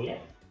available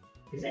yet,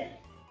 is it?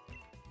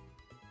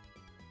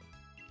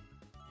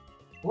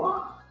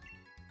 What?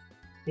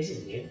 This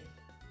is new.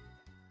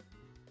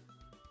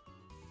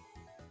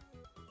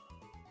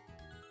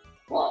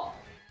 What?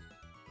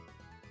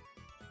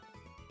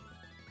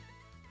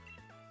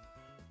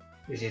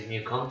 This is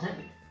new content.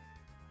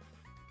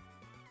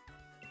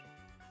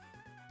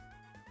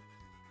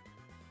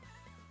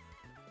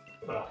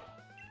 Ugh.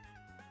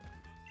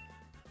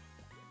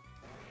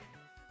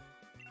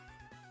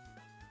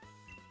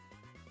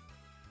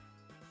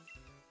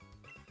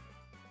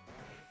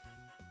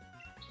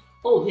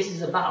 Oh, this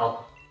is a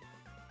battle.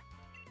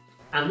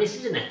 And this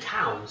is in a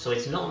town, so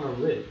it's not on a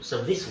route,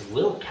 so this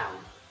will count.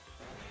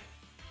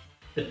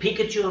 The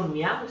Pikachu and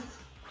Meowth,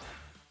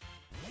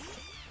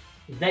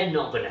 they're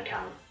not going to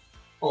count.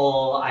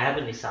 Or I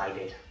haven't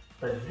decided.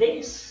 But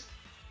this,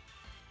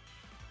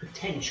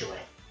 potentially.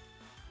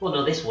 Well,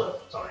 no, this will,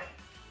 sorry.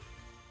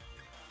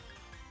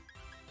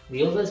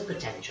 The others,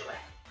 potentially.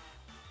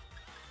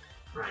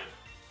 Right.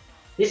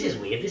 This is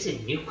weird, this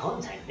is new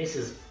content. This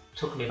has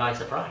took me by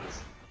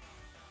surprise.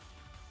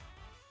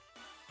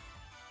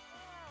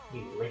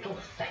 You little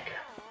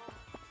fecker.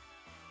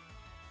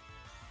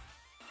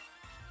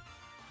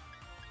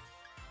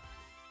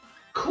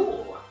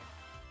 Cool.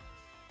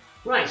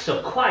 Right,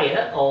 so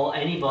Quiet, or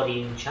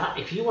anybody in chat,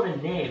 if you want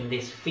to name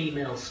this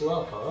female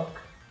Slowpoke,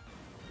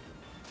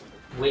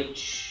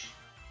 which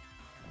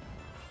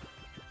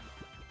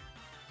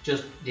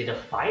just did a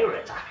fire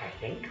attack, I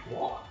think,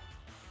 what?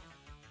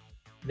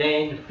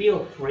 Then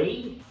feel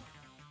free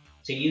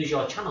to use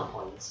your channel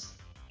points.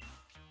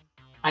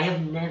 I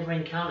have never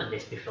encountered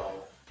this before.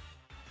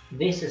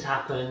 This has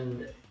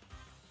happened...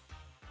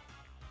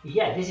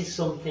 Yeah, this is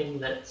something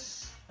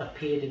that's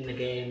appeared in the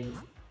game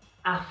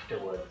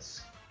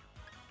afterwards.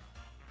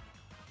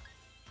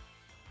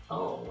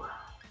 Oh.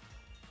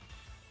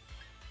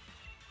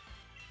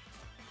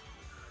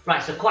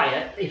 Right, so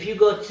Quiet, if you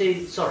go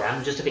to... Sorry,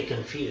 I'm just a bit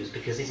confused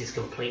because this is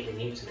completely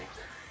new to me.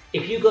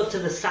 If you go to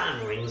the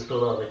Saturn rings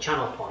below the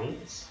channel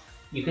points,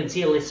 you can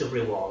see a list of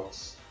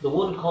rewards. The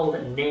one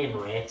called Name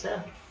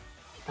Rater,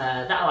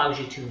 that allows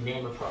you to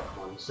name a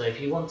Pokemon. So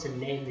if you want to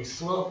name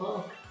this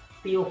Slowpoke,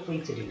 feel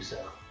free to do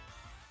so.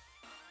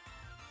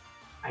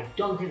 I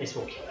don't think this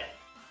will kill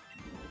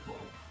it.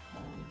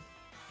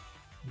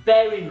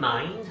 Bear in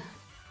mind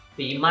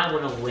that you might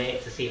want to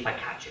wait to see if I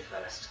catch it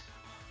first.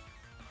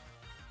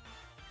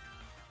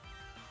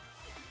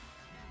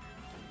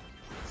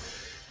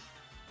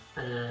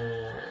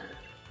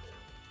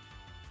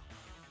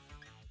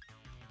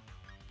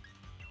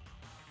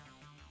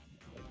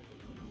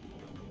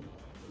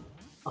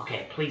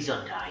 Okay, please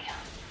don't die.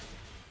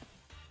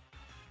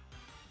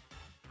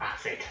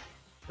 That's it.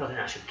 Don't think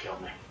that should kill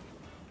me.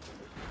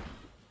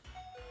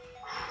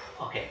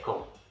 Okay,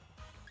 cool.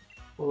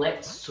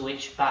 Let's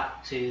switch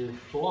back to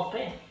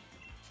Floppy.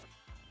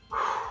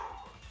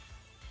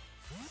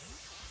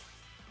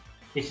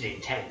 This is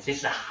intense. This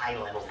is a high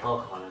level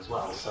Pokemon as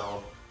well,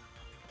 so...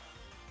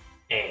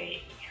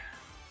 Hey.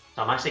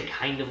 So I'm actually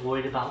kind of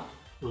worried about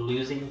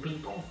losing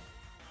people.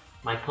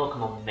 My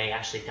Pokemon may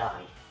actually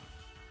die.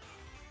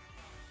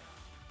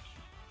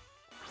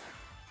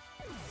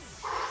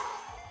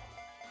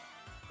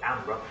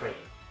 Damn, rock free.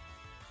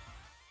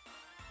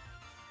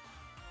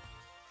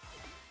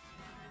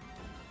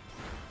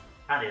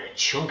 That did a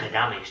chunk of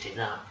damage, didn't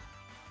that?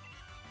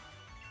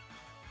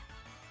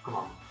 Come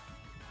on.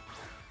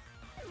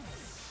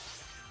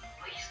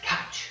 Please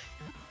catch.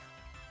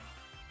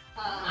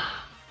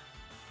 Ah.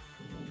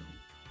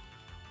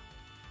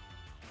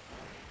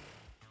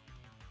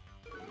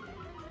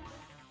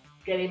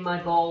 Get in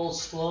my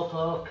balls,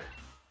 Slowpoke.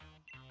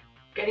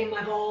 Get in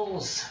my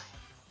balls.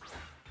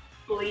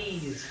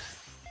 Please.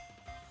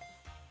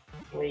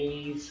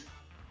 Please.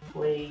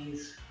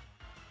 Please.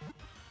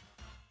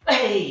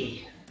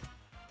 Hey!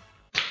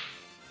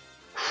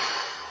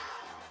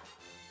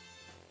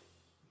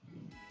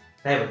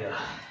 There we go.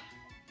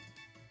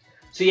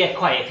 So yeah,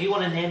 Quiet, if you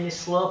want to name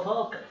this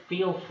Slowpoke,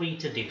 feel free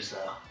to do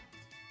so.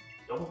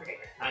 Okay,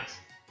 nice.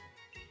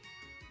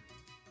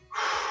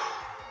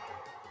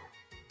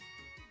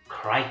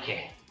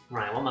 Crikey.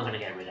 Right, what am I going to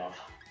get rid of?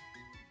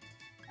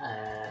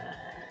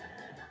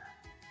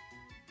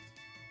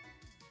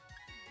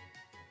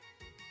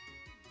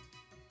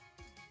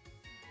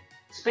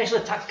 Special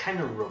attack's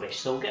kind of rubbish,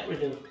 so we'll get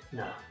rid of...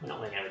 No, we're not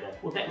going to get rid of...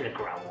 We'll get rid of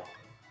Growl.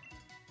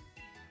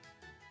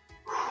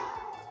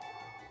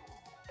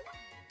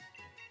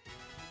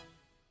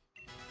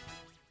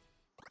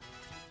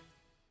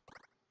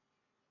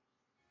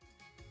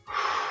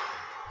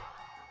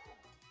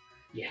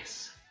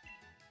 Yes.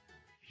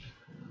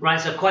 Right,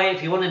 so Quiet,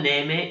 if you want to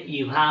name it,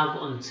 you have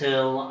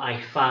until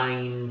I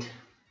find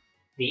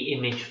the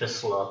image for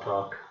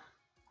Slowpoke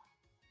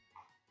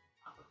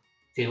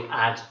to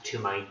add to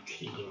my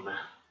team.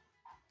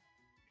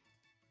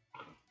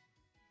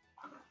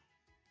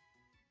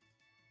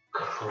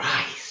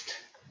 Christ,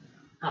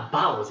 that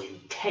battle was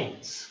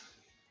intense,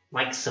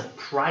 like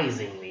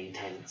surprisingly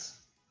intense.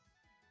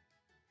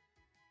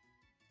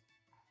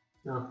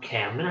 Okay,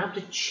 I'm going to have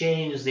to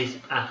change this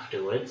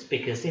afterwards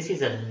because this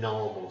is a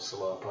normal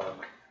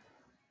Slowpoke.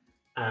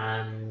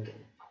 And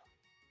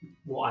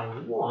what I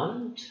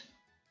want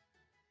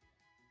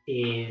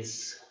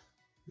is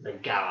the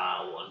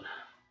Galar one.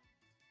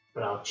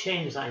 But I'll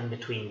change that in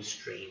between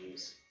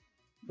streams.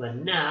 But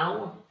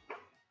now,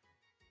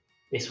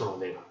 this one will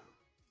do.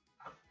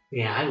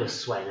 Yeah, I was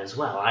sweating as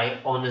well. I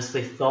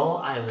honestly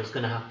thought I was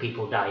going to have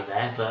people die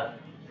there, but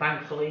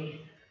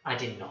thankfully, I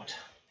did not.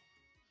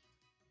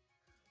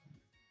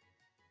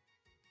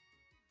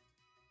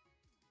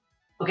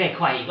 Okay,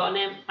 Quiet, you got a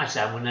name?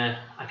 Actually,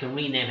 I can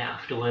rename it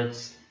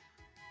afterwards.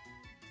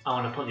 I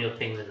want to put the other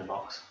things in the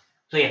box.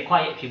 So yeah,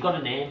 Quiet, if you've got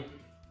a name,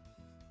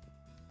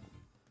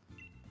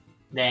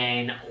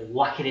 then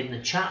whack it in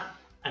the chat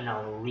and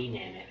I'll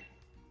rename it.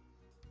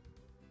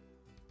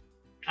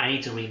 I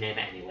need to rename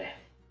it anyway.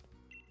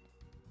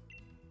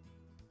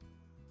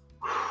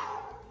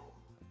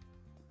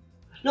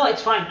 No,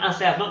 it's fine. As I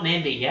say, I've not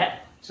named it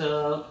yet,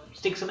 so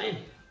stick some in.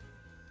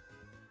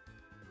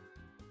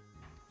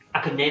 I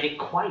could name it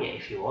Quiet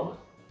if you want.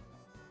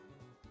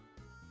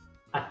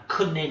 I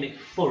could name it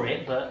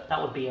Furret, but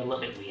that would be a little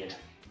bit weird.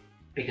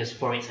 Because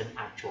Furret's an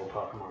actual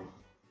Pokemon.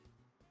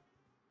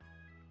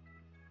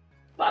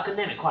 But I could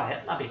name it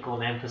Quiet. That'd be a cool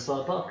name for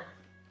Slowpoke.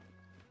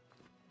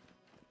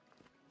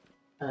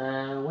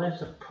 Where's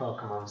the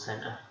Pokemon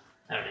Center?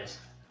 There it is.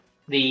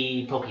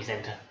 The Poke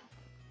Center.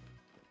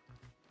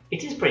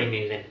 It is pretty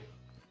amusing.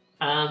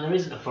 And there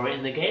isn't a Furret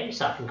in the game,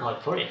 so I can call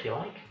it Furret if you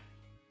like.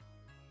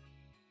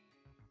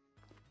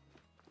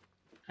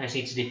 I just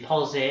need to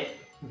deposit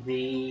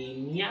the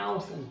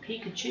Meowth and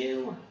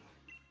Pikachu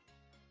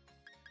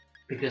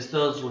because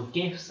those were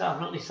gifts that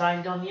I've not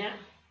decided on yet.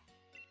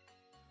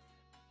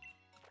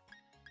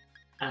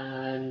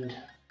 And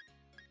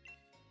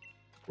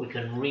we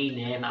can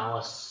rename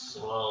our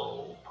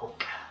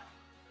Slowpoke.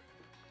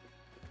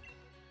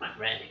 My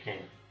rare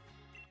nickname.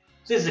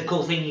 So this is a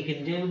cool thing you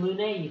can do,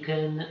 Mooney. You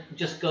can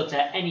just go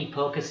to any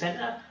Poke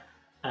Center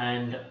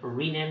and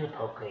rename the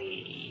Poke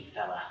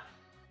fella.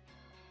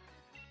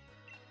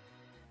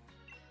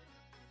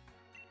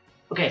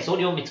 Okay, so what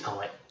do you want me to call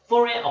it?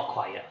 Furret or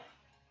Quiet?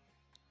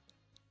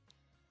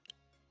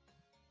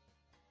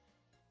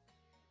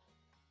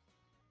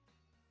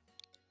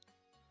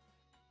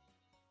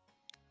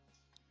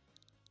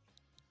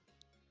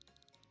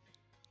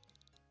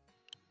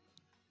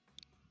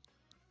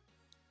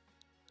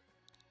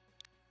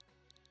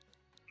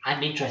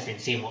 I'm interested in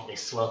seeing what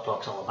this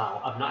Slowpoke's all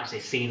about. I've not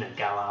actually seen a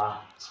Galar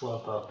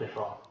Slowpoke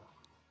before.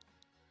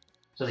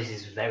 So this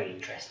is very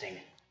interesting.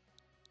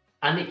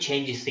 And it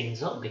changes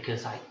things up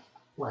because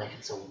well, if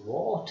it's a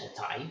water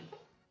type,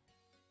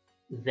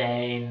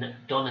 then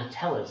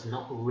Donatella's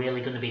not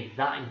really going to be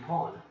that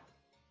important.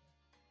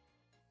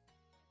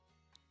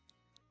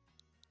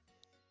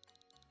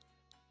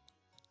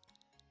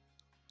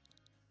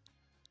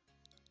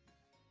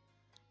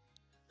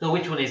 So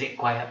which one is it,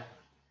 Quiet?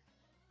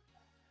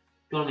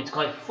 Do you want me to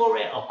call it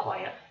Furry or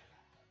Quiet?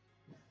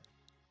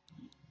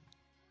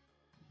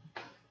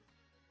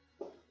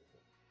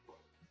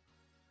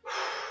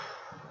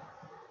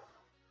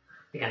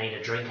 I think I need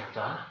a drink after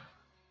that.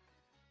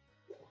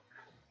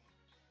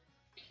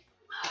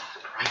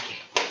 Crikey.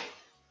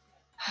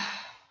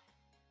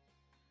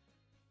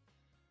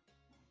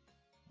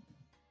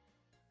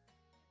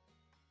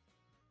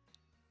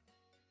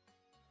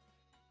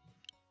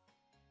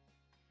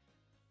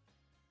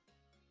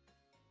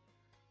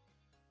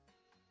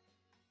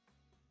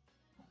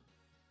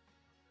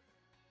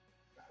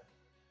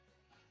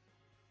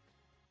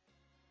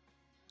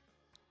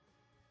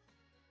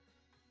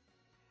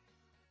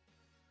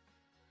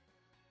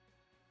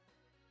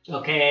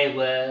 Okay,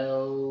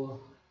 well,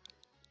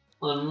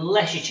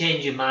 unless you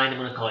change your mind, I'm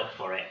going to call it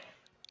Furry.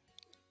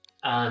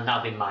 And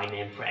that'll be my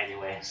name for it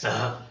anyway,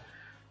 so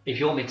if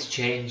you want me to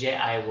change it,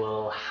 I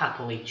will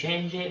happily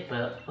change it,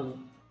 but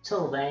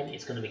until then,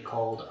 it's going to be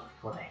called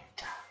Furry.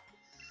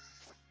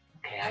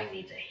 Okay, I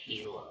need to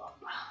heal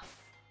up.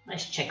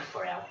 Let's check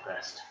Furry out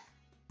first.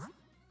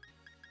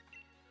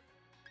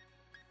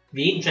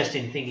 The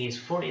interesting thing is,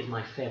 Furry is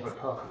my favourite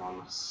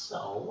Pokemon,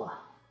 so...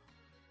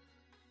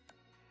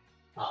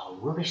 Oh,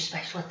 rubbish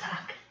special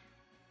attack.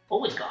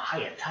 Oh, it's got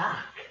high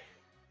attack.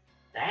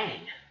 Dang.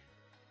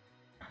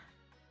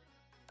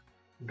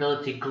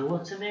 Ability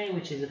Gluttony,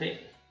 which is a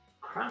bit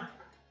crap.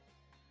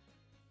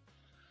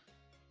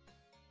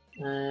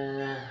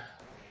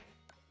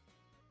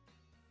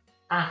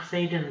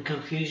 Acid and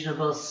Confusion are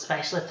both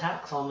special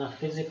attacks on a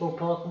physical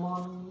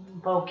Pokemon.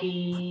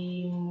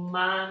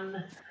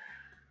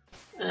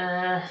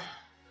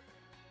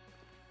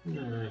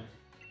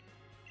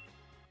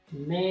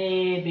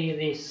 Maybe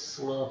this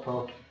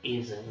Slowpoke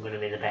isn't going to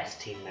be the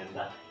best team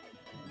member.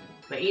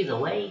 But either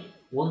way,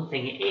 one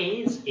thing it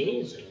is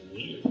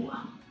you.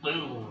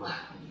 Boom.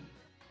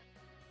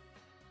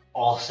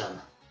 Awesome.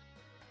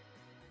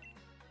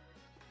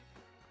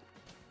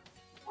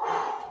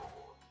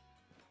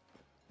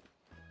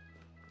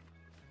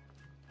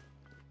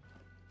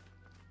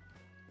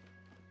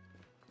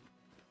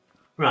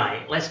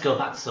 Right, let's go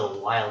back to the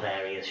wild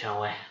areas,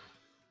 shall we?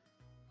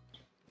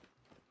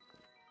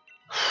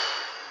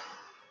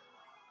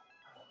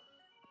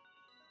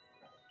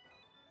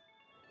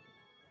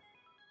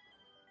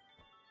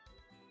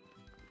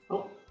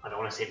 Oh, I don't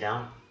want to sit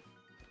down.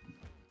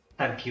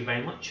 Thank you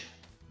very much.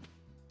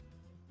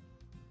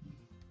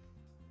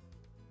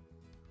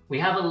 We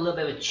have a little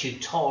bit of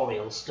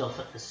tutorial stuff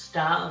at the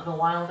start of the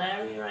wild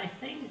area, I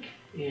think.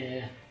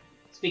 Yeah,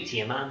 speak to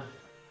you, man.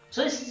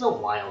 So this is a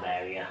wild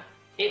area.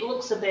 It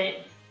looks a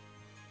bit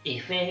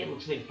iffy, it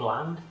looks a bit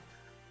bland.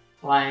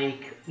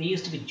 Like, there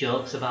used to be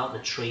jokes about the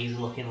trees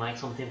looking like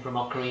something from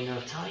Ocarina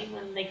of Time,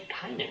 and they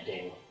kind of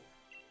do.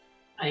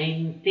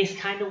 In this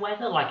kind of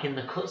weather, like in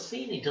the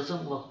cutscene, it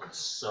doesn't look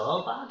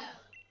so bad.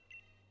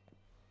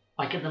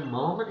 Like at the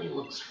moment, it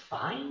looks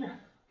fine.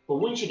 But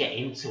once you get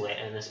into it,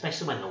 and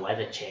especially when the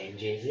weather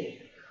changes,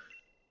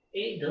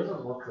 it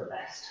doesn't look the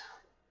best.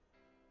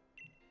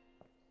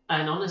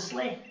 And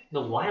honestly,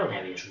 the wild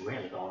area is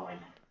really boring.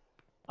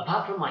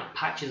 Apart from like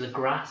patches of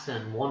grass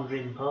and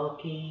wandering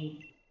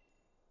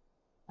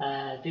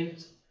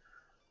dudes,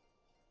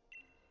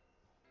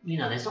 you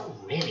know, there's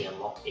not really a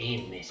lot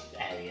in this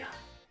area.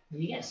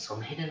 You get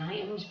some hidden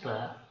items,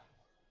 but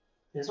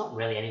there's not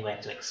really anywhere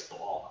to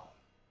explore.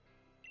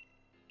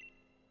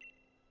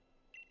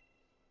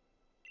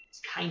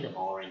 It's kind of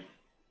boring.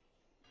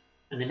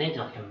 And they made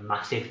like a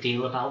massive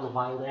deal about the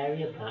wild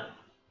area, but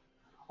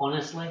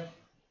honestly,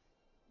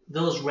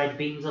 those red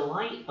beams of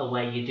light are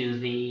where you do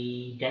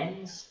the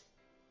dens,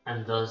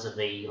 and those are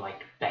the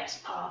like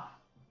best part.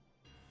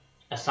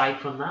 Aside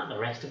from that, the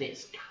rest of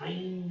it's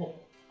kind of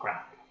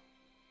crap.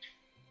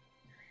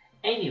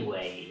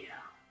 Anyway,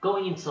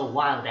 going into the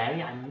wild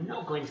area, I'm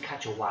not going to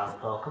catch a wild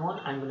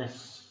Pokemon.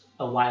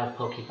 A wild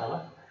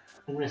Pokefella.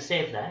 I'm gonna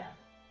save there.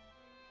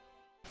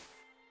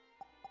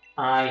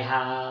 I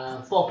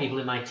have 4 people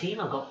in my team.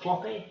 I've got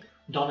Floppy,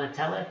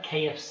 Donatella,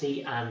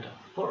 KFC, and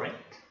Furret.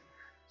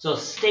 So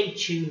stay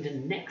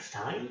tuned next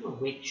time,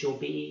 which will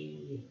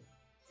be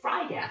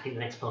Friday, I think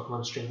the next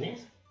Pokemon stream is.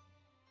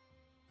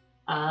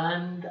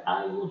 And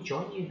I will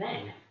join you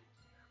then.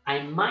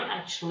 I might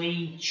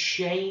actually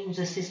change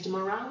the system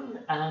around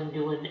and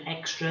do an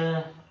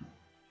extra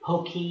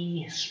Poke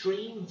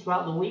stream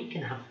throughout the week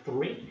and have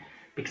 3,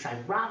 because I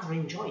rather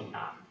enjoyed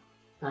that,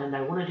 and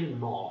I want to do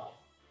more.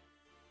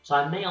 So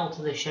I may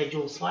alter the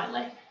schedule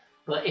slightly,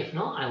 but if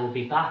not, I will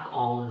be back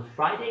on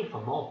Friday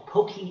for more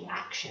Poke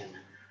action.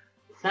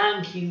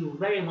 Thank you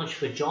very much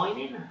for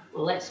joining.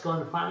 Let's go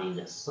and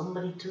find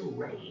somebody to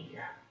raid.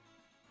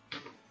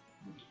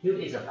 Who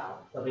is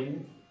about?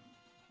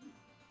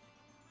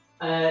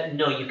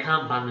 No, you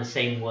can't ban the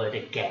same word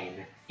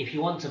again. If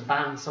you want to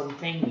ban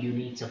something, you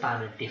need to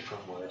ban a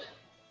different word.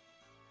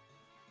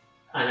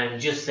 And I'm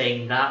just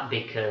saying that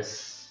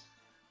because,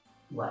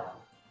 well,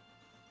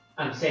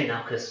 I'm saying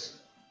that because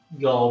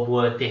your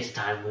word this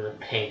time was a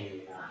pain in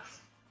the ass.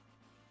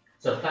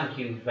 So thank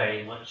you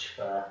very much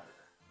for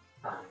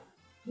banning.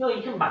 No,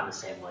 you can ban the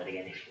same word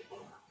again if you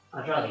want.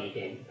 I'd rather you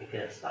didn't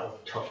because that was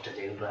tough to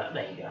do, but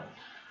there you go.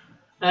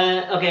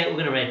 Okay, we're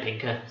going to raid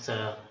Pinker,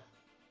 so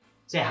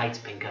say hi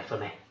to Pinker for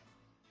me.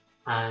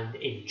 And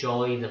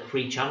enjoy the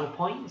free channel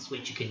points,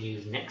 which you can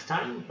use next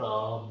time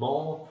for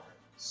more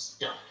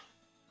stuff.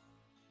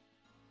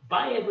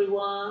 Bye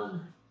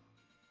everyone!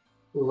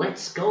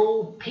 Let's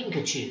go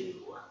Pikachu!